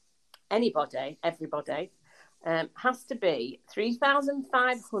 or everybody, has to be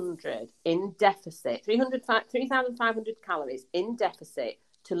 3,500 in deficit, 3,500 calories in deficit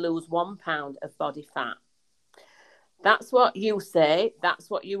to lose 1 pound of body fat. That's what you say.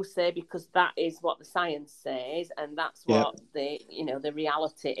 Because that is what the science says, and that's what the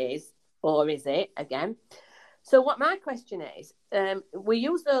reality is, or is it again? So what my question is, we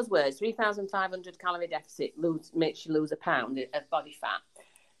use those words: 3,500 calorie deficit makes you lose a pound of body fat.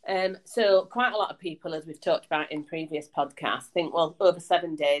 So quite a lot of people, as we've talked about in previous podcasts, think, well, over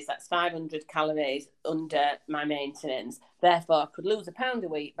 7 days, that's 500 calories under my maintenance. Therefore, I could lose a pound a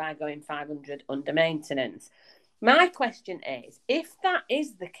week by going 500 under maintenance. My question is, if that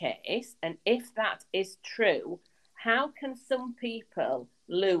is the case, and if that is true, how can some people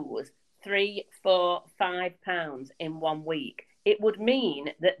lose 3, 4, 5 pounds in 1 week? It would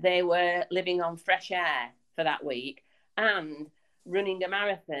mean that they were living on fresh air for that week and running a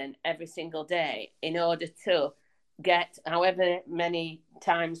marathon every single day in order to get however many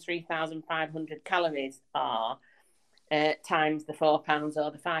times 3,500 calories are times the £4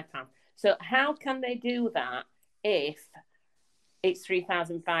 or the £5. So how can they do that if it's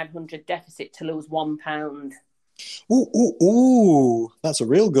 3,500 deficit to lose £1? Ooh, that's a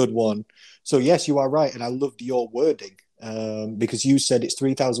real good one. So yes, you are right, and I loved your wording because you said it's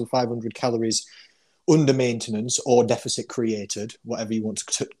 3,500 calories under maintenance or deficit created, whatever you want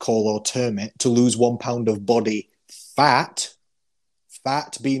to call or term it, to lose £1 of body fat.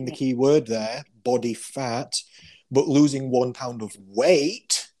 Fat being the key word there, body fat, but losing £1 of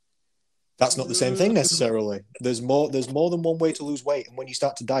weight. That's not the same thing necessarily. There's more than one way to lose weight, and when you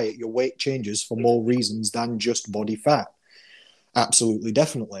start to diet, your weight changes for more reasons than just body fat. Absolutely,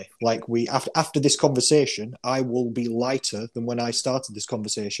 definitely. Like after this conversation, I will be lighter than when I started this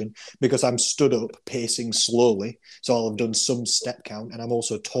conversation because I'm stood up, pacing slowly. So I'll have done some step count, and I'm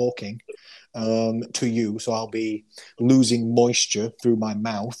also talking to you. So I'll be losing moisture through my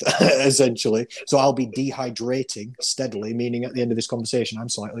mouth, essentially. So I'll be dehydrating steadily, meaning at the end of this conversation, I'm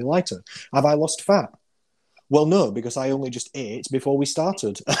slightly lighter. Have I lost fat? Well, no, because I only just ate before we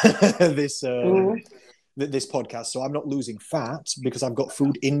started this podcast. So I'm not losing fat because I've got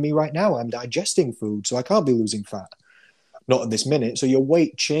food in me right now. I'm digesting food, so I can't be losing fat. Not at this minute. So your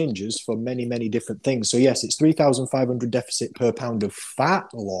weight changes for many, many different things. So yes, it's 3,500 deficit per pound of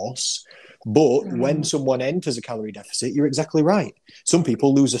fat loss. But when someone enters a calorie deficit, you're exactly right. Some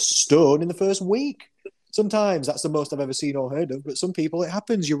people lose a stone in the first week. Sometimes that's the most I've ever seen or heard of, but some people, it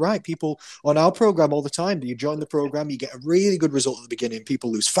happens. You're right. People on our program all the time, you join the program, you get a really good result at the beginning.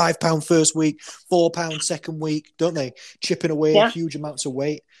 People lose £5 first week, £4 second week, don't they? Chipping away huge amounts of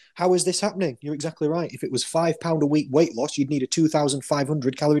weight. How is this happening? You're exactly right. If it was £5 a week weight loss, you'd need a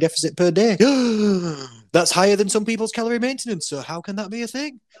 2,500 calorie deficit per day. That's higher than some people's calorie maintenance. So how can that be a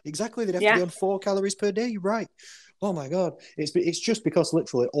thing? Exactly. They'd have to be on 4 calories per day. You're right. Oh my God. It's just because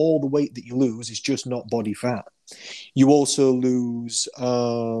literally all the weight that you lose is just not body fat. You also lose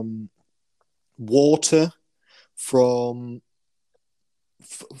water from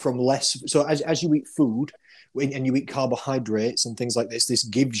less. So as you eat food and you eat carbohydrates and things like this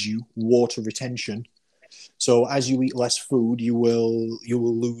gives you water retention. So as you eat less food, you will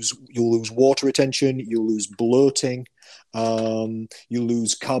lose water retention, you'll lose bloating, you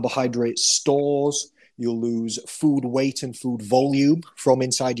lose carbohydrate stores. You'll lose food weight and food volume from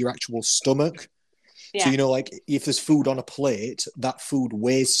inside your actual stomach. Yeah. So, like if there's food on a plate, that food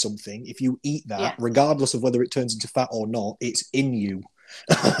weighs something. If you eat that, regardless of whether it turns into fat or not, it's in you.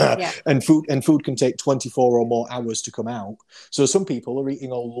 And food can take 24 or more hours to come out. So some people are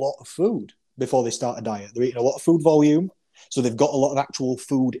eating a lot of food before they start a diet. They're eating a lot of food volume. So they've got a lot of actual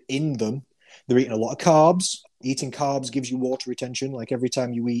food in them. They're eating a lot of carbs. Eating carbs gives you water retention. Like every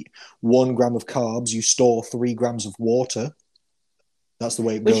time you eat 1 gram of carbs, you store 3 grams of water. That's the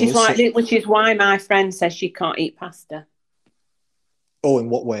way it goes. Which is why my friend says she can't eat pasta. Oh, in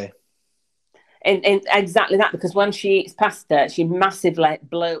what way? In exactly that, because when she eats pasta, she massively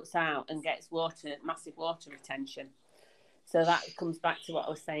bloats out and gets massive water retention. So that comes back to what I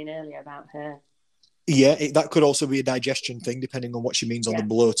was saying earlier about her. Yeah, that could also be a digestion thing, depending on what she means on the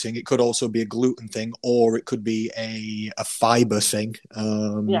bloating. It could also be a gluten thing, or it could be a fiber thing.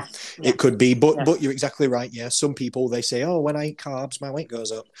 It could be, but you're exactly right. Yeah, some people, they say, oh, when I eat carbs, my weight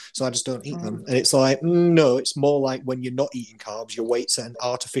goes up, so I just don't eat them. And it's like, no, it's more like when you're not eating carbs, your weight's at an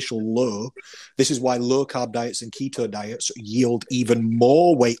artificial low. This is why low carb diets and keto diets yield even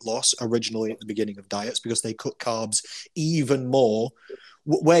more weight loss originally at the beginning of diets, because they cut carbs even more.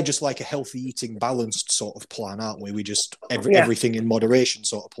 We're just like a healthy eating balanced sort of plan, aren't we? We just everything in moderation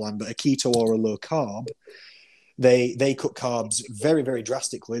sort of plan. But a keto or a low carb, they cut carbs very, very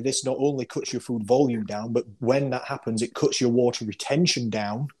drastically. This not only cuts your food volume down, but when that happens, it cuts your water retention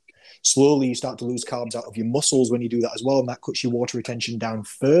down. Slowly, you start to lose carbs out of your muscles when you do that as well, and that cuts your water retention down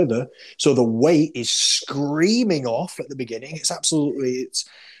further. So the weight is screaming off at the beginning.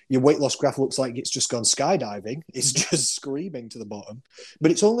 Your weight loss graph looks like it's just gone skydiving. It's just screaming to the bottom.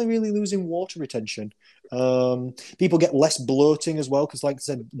 But it's only really losing water retention. People get less bloating as well, because like I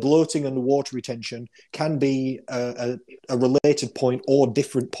said, bloating and water retention can be a related point or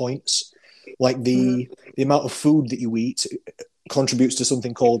different points. Like the amount of food that you eat contributes to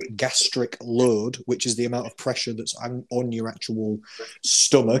something called gastric load, which is the amount of pressure that's on your actual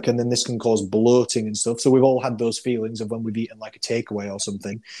stomach, and then this can cause bloating and stuff. So we've all had those feelings of when we've eaten like a takeaway or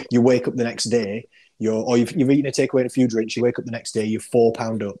something. You wake up the next day, you've eaten a takeaway and a few drinks, you wake up the next day, you're 4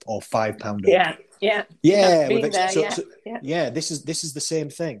 pound up or 5 pound up. Yeah. This is the same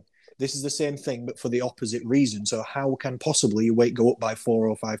thing. This is the same thing, but for the opposite reason. So how can possibly your weight go up by 4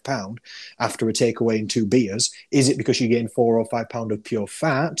 or 5 pound after a takeaway and 2 beers? Is it because you gained 4 or 5 pound of pure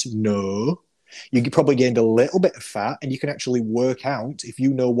fat? No. You probably gained a little bit of fat, and you can actually work out, if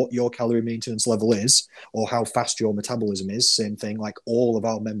you know what your calorie maintenance level is or how fast your metabolism is, same thing like all of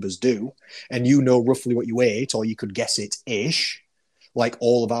our members do, and you know roughly what you ate, or you could guess it-ish, like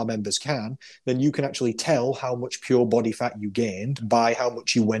all of our members can, then you can actually tell how much pure body fat you gained by how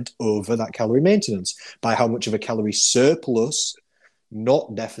much you went over that calorie maintenance, by how much of a calorie surplus,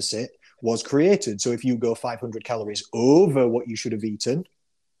 not deficit, was created. So if you go 500 calories over what you should have eaten,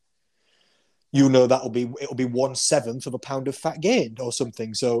 you know it'll be 1/7 of a pound of fat gained or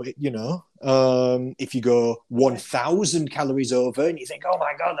something. So if you go 1,000 calories over and you think, oh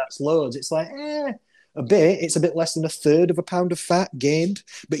my god, that's loads, it's like a bit. It's a bit less than 1/3 of a pound of fat gained,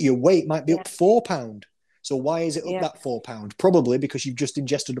 but your weight might be up 4 pound. So why is it up that 4 pound? Probably because you've just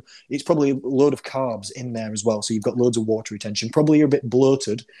ingested. It's probably a load of carbs in there as well. So you've got loads of water retention. Probably you're a bit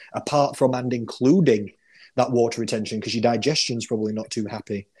bloated, apart from and including that water retention, because your digestion's probably not too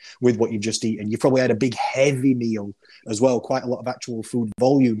happy with what you've just eaten. You've probably had a big heavy meal as well, quite a lot of actual food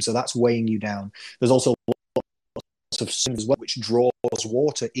volume, so that's weighing you down. There's also lots of sun as well, which draws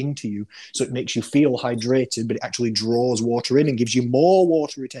water into you, so it makes you feel hydrated, but it actually draws water in and gives you more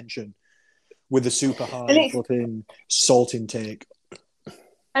water retention with the super high flipping salt intake.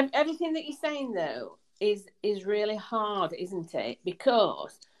 And everything that you're saying though is really hard, isn't it?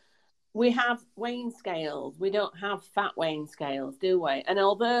 Because we have weighing scales. We don't have fat weighing scales, do we? And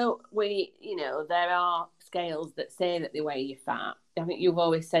although there are scales that say that they weigh your fat, I think you've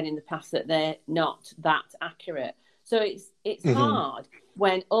always said in the past that they're not that accurate. So it's hard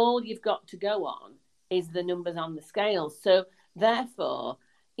when all you've got to go on is the numbers on the scales. So therefore,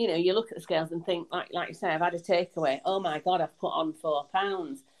 you look at the scales and think, like you say, I've had a takeaway. Oh my God, I've put on 4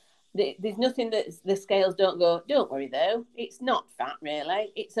 pounds. There's nothing that the scales don't go, don't worry though, it's not fat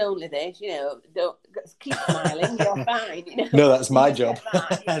really, it's only this, don't keep smiling, you're fine. No, that's my job.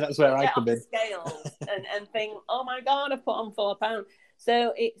 That's where I come in. Scales and think, oh my God, I've put on 4 pounds.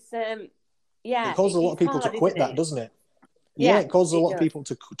 So it's it causes a lot of people to quit that, doesn't it? Yeah, it causes a lot of people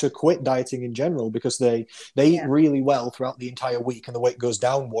to quit dieting in general, because they eat really well throughout the entire week and the weight goes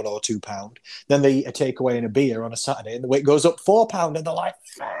down 1 or 2 pound. Then they eat a takeaway and a beer on a Saturday and the weight goes up 4 pound, and they're like,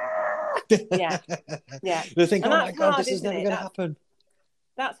 yeah. They think, oh my God, this is never going to happen.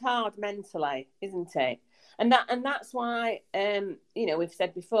 That's hard mentally, isn't it? And that's why we've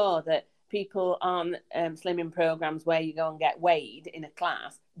said before that people on slimming programs where you go and get weighed in a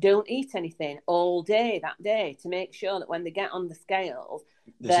class don't eat anything all day that day, to make sure that when they get on the scales,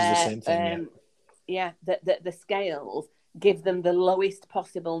 this is the same thing. The scales give them the lowest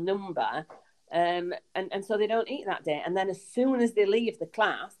possible number. And so they don't eat that day. And then as soon as they leave the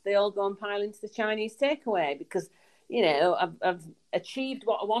class, they all go and pile into the Chinese takeaway because, I've achieved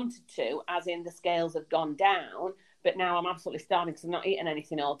what I wanted to, as in the scales have gone down, but now I'm absolutely starving because I've not eaten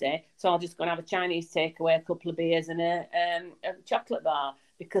anything all day. So I'll just go and have a Chinese takeaway, a couple of beers and a chocolate bar,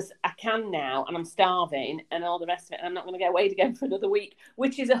 because I can now and I'm starving and all the rest of it. And I'm not going to get weighed again for another week,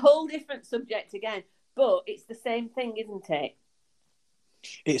 which is a whole different subject again. But it's the same thing, isn't it?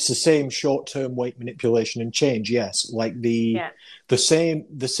 It's the same short-term weight manipulation and change, yes. Like the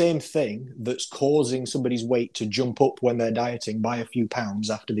same thing that's causing somebody's weight to jump up when they're dieting by a few pounds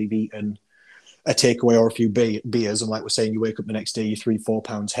after they've eaten a takeaway or a few beers, and like we're saying, you wake up the next day, you're 3-4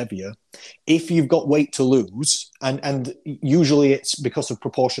 pounds heavier. If you've got weight to lose, and usually it's because of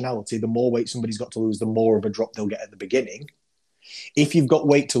proportionality, the more weight somebody's got to lose, the more of a drop they'll get at the beginning. If you've got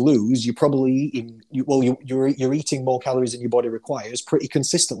weight to lose, you're probably eating, you're eating more calories than your body requires pretty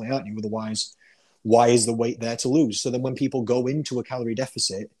consistently, aren't you? Otherwise, why is the weight there to lose? So then when people go into a calorie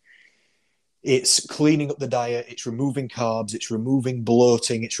deficit, it's cleaning up the diet, it's removing carbs, it's removing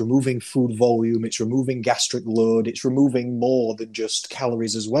bloating, it's removing food volume, it's removing gastric load, it's removing more than just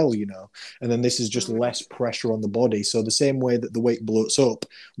calories as well, And then this is just less pressure on the body. So the same way that the weight bloats up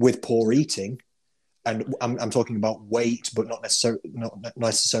with poor eating, and I'm talking about weight, but not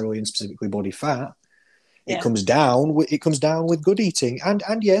necessarily and specifically body fat. It comes down. It comes down with good eating,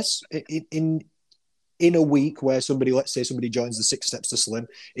 and yes, in a week where let's say somebody joins the 6 Steps to Slim,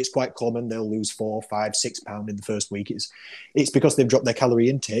 it's quite common they'll lose 4, 5, 6 pounds in the first week. It's because they've dropped their calorie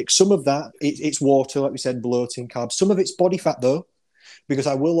intake. Some of that it's water, like we said, bloating, carbs. Some of it's body fat though, because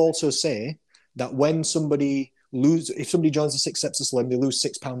I will also say that when if somebody joins the 6 Steps to Slim, they lose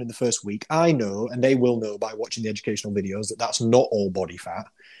 6 pounds in the first week. I know, and they will know by watching the educational videos, that that's not all body fat.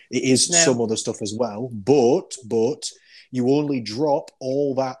 It is some other stuff as well, but you only drop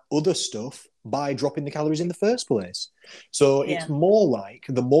all that other stuff by dropping the calories in the first place. So it's more like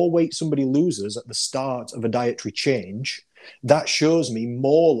the more weight somebody loses at the start of a dietary change, that shows me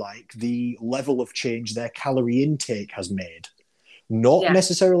more like the level of change their calorie intake has made. Not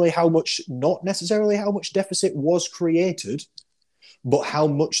necessarily how much deficit was created, but how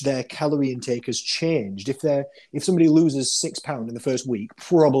much their calorie intake has changed. If somebody loses 6 pounds in the first week,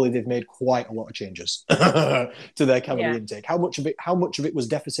 probably they've made quite a lot of changes to their calorie intake. How much of it was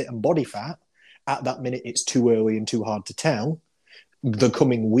deficit and body fat? At that minute, it's too early and too hard to tell. The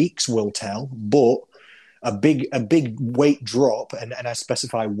coming weeks will tell, but a big weight drop, and I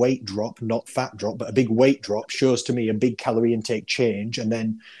specify weight drop, not fat drop, but a big weight drop shows to me a big calorie intake change, and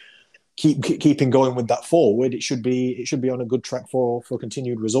then keeping going with that forward, it should be on a good track for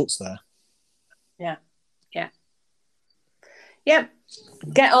continued results there. Yeah.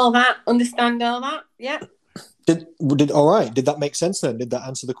 Get all that, understand all that. Yeah. All right? Did that make sense then? Did that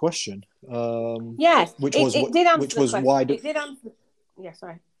answer the question? Yes, it did answer the question. Why? It did answer. Yeah,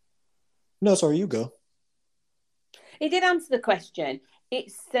 sorry. No, sorry. You go. It did answer the question.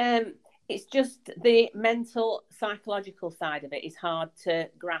 It's just the mental, psychological side of it is hard to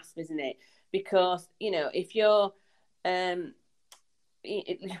grasp, isn't it? Because, if you're,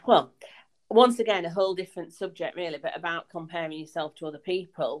 once again, a whole different subject, really, but about comparing yourself to other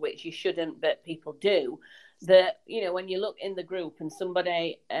people, which you shouldn't, but people do. That, when you look in the group and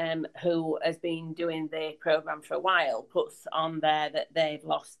somebody who has been doing the program for a while puts on there that they've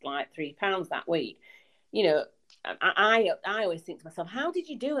lost like 3 pounds that week, I always think to myself, how did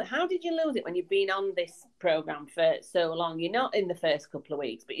you do it? How did you lose it when you've been on this program for so long? You're not in the first couple of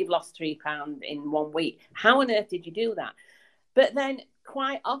weeks, but you've lost 3 pounds in 1 week. How on earth did you do that? But then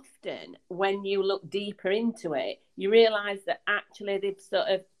quite often when you look deeper into it, you realise that actually they've sort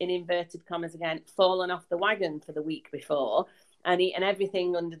of, in inverted commas again, fallen off the wagon for the week before and eaten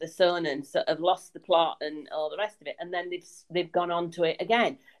everything under the sun and sort of lost the plot and all the rest of it. And then they've gone on to it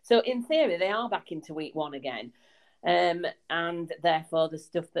again. So in theory, they are back into week 1 again. And therefore the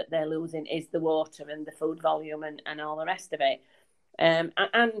stuff that they're losing is the water and the food volume and all the rest of it.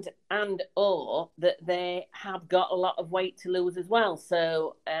 Or that they have got a lot of weight to lose as well.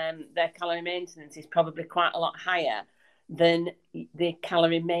 So their calorie maintenance is probably quite a lot higher than the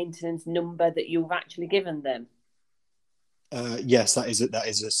calorie maintenance number that you've actually given them. Yes, that is a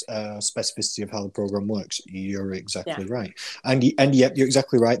specificity of how the program works. You're exactly right, and yep, you're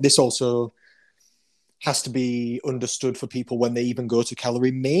exactly right. This also has to be understood for people when they even go to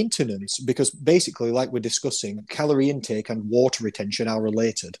calorie maintenance, because basically, like we're discussing, calorie intake and water retention are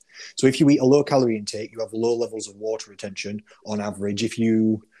related. So if you eat a low calorie intake, you have low levels of water retention on average. If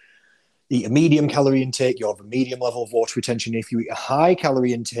you eat a medium calorie intake, you have a medium level of water retention. If you eat a high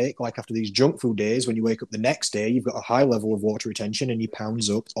calorie intake, like after these junk food days, when you wake up the next day, you've got a high level of water retention and you pounds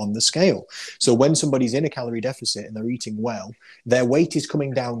up on the scale. So when somebody's in a calorie deficit and they're eating well, their weight is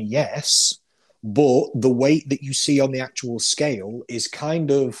coming down, yes, but the weight that you see on the actual scale is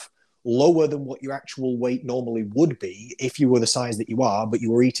kind of lower than what your actual weight normally would be if you were the size that you are, but you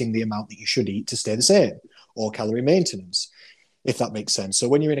were eating the amount that you should eat to stay the same, or calorie maintenance, if that makes sense. So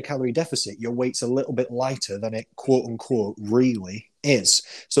when you're in a calorie deficit, your weight's a little bit lighter than it, quote unquote, really is.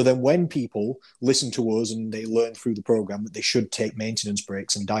 So then when people listen to us and they learn through the program that they should take maintenance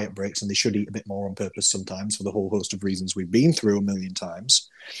breaks and diet breaks and they should eat a bit more on purpose sometimes for the whole host of reasons we've been through a million times,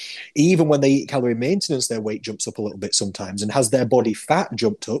 even when they eat calorie maintenance, their weight jumps up a little bit sometimes. And has their body fat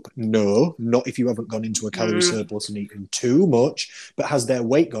jumped up? No, not if you haven't gone into a calorie surplus and eaten too much. But has their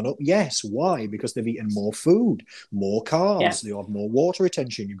weight gone up? Yes. Why? Because they've eaten more food, more carbs. You have more water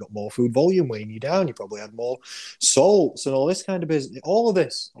retention. You've got more food volume weighing you down. You probably had more salts and all this kind of business. All of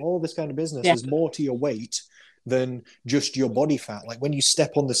this kind of business is more to your weight than just your body fat. Like when you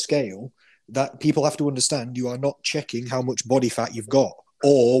step on the scale, that people have to understand, you are not checking how much body fat you've got.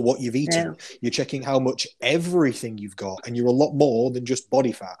 or what you've eaten. No. You're checking how much everything you've got, and you're a lot more than just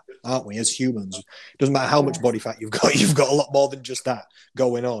body fat, aren't we, as humans? It doesn't matter how much body fat you've got a lot more than just that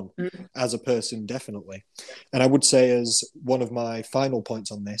going on as a person, definitely. And I would say, as one of my final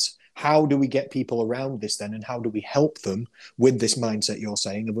points on this, how do we get people around this then, and how do we help them with this mindset you're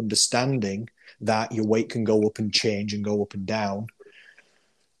saying of understanding that your weight can go up and change and go up and down?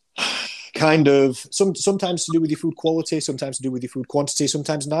 Kind of sometimes to do with your food quality, sometimes to do with your food quantity,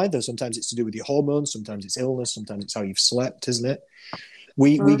 sometimes neither. Sometimes it's to do with your hormones, sometimes it's illness, sometimes it's how you've slept, isn't it?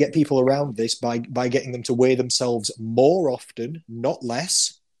 We get people around this by getting them to weigh themselves more often, not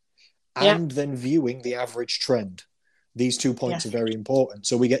less, and then viewing the average trend. These 2 points are very important.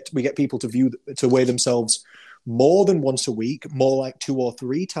 So we get people to weigh themselves more than once a week, more like 2 or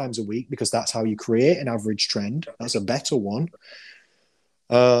 3 times a week, because that's how you create an average trend. That's a better one.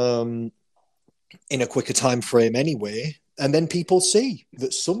 In a quicker time frame anyway. And then people see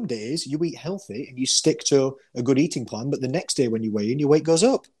that some days you eat healthy and you stick to a good eating plan, but the next day when you weigh in, your weight goes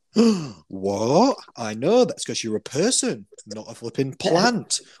up. What? I know, that's because you're a person, not a flipping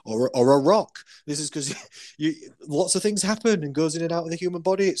plant or a rock. This is because lots of things happen and goes in and out of the human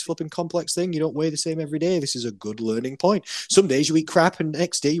body. It's a flipping complex thing. You don't weigh the same every day. This is a good learning point. Some days you eat crap and the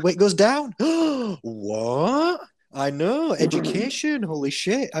next day your weight goes down. What? I know, education, holy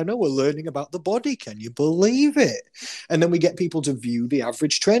shit. I know, we're learning about the body. Can you believe it? And then we get people to view the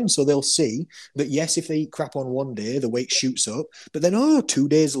average trend. So they'll see that, yes, if they eat crap on one day, the weight shoots up. But then, 2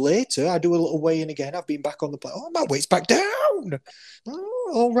 days later, I do a little weigh-in again. I've been back on the plate. Oh, my weight's back down.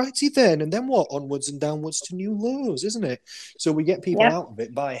 Oh, all righty then. And then what? Onwards and downwards to new lows, isn't it? So we get people out of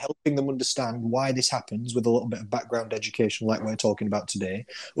it by helping them understand why this happens with a little bit of background education like we're talking about today.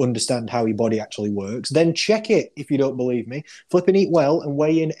 Understand how your body actually works. Then check it. If you don't believe me, flip and eat well and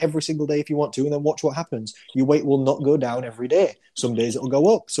weigh in every single day if you want to, and then watch what happens. Your weight will not go down every day. Some days it'll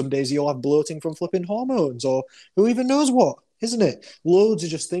go up. Some days you'll have bloating from flipping hormones, or who even knows what, isn't it?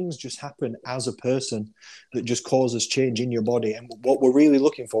 Loads of things just happen as a person that just causes change in your body. And what we're really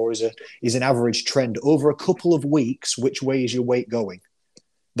looking for is an average trend over a couple of weeks. Which way is your weight going?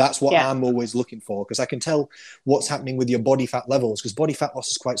 That's what I'm always looking for, because I can tell what's happening with your body fat levels, because body fat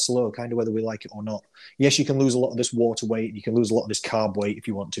loss is quite slow, kind of whether we like it or not. Yes, you can lose a lot of this water weight. You can lose a lot of this carb weight if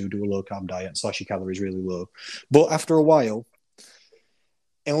you want to do a low-carb diet and slash your calories really low. But after a while,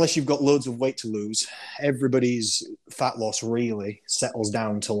 unless you've got loads of weight to lose, everybody's fat loss really settles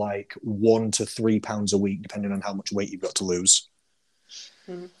down to like 1 to 3 pounds a week, depending on how much weight you've got to lose.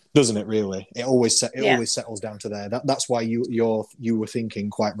 Doesn't it really? It always settles down to there. That's why you were thinking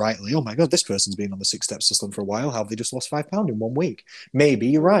quite rightly, oh my God, this person's been on the 6 step system for a while. How have they just lost 5 pounds in 1 week? Maybe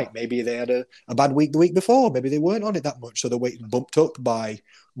you're right. Maybe they had a bad week the week before. Maybe they weren't on it that much, so the weight bumped up by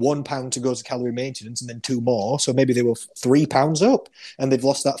 1 pound to go to calorie maintenance and then 2 more. So maybe they were 3 pounds up, and they've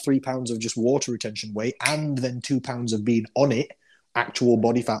lost that 3 pounds of just water retention weight, and then 2 pounds of being on it, actual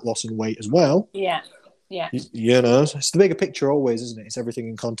body fat loss and weight as well. Yeah. You know, it's the bigger picture always, isn't it? It's everything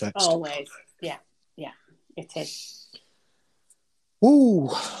in context. Always. Yeah. It is. Ooh,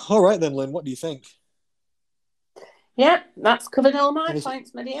 all right then, Lynn. What do you think? Yeah, that's covered all my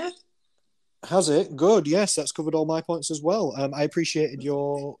points, my dear. Has it? Good. Yes, that's covered all my points as well. I appreciated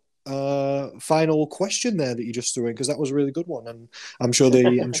your final question there that you just threw in, because that was a really good one, and I'm sure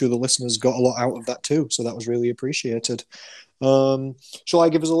the listeners got a lot out of that too. So that was really appreciated. Shall I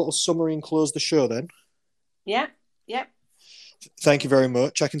give us a little summary and close the show then? Yeah. Thank you very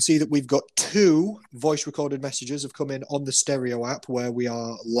much. I can see that we've got 2 voice recorded messages have come in on the Stereo app where we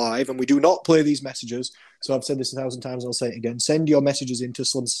are live, and we do not play these messages. So I've said this 1,000 times, I'll say it again. Send your messages into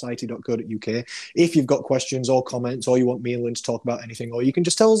slimsociety.co.uk if you've got questions or comments, or you want me and Lynn to talk about anything, or you can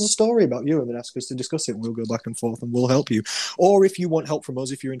just tell us a story about you and then ask us to discuss it, and we'll go back and forth and we'll help you. Or if you want help from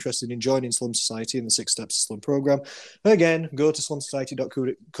us, if you're interested in joining Slim Society and the 6 Steps to Slim program, again, go to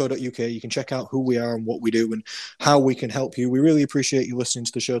slimsociety.co.uk. You can check out who we are and what we do and how we can help you. We really appreciate you listening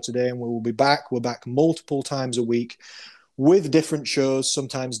to the show today, and we will be back. We're back multiple times a week with different shows,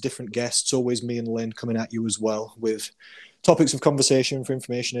 sometimes different guests, always me and Lynn coming at you as well with topics of conversation for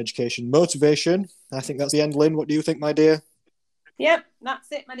information, education, motivation. I think that's the end, Lynn. What do you think, my dear? Yep,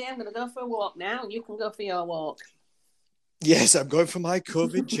 that's it, my dear. I'm going to go for a walk now. You can go for your walk. Yes, I'm going for my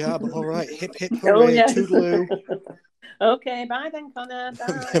COVID jab. All right. Hip, hip, hooray. Toodaloo. Okay, bye then, Connor.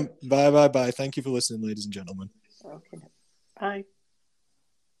 Bye. Bye. Thank you for listening, ladies and gentlemen. Okay. Bye.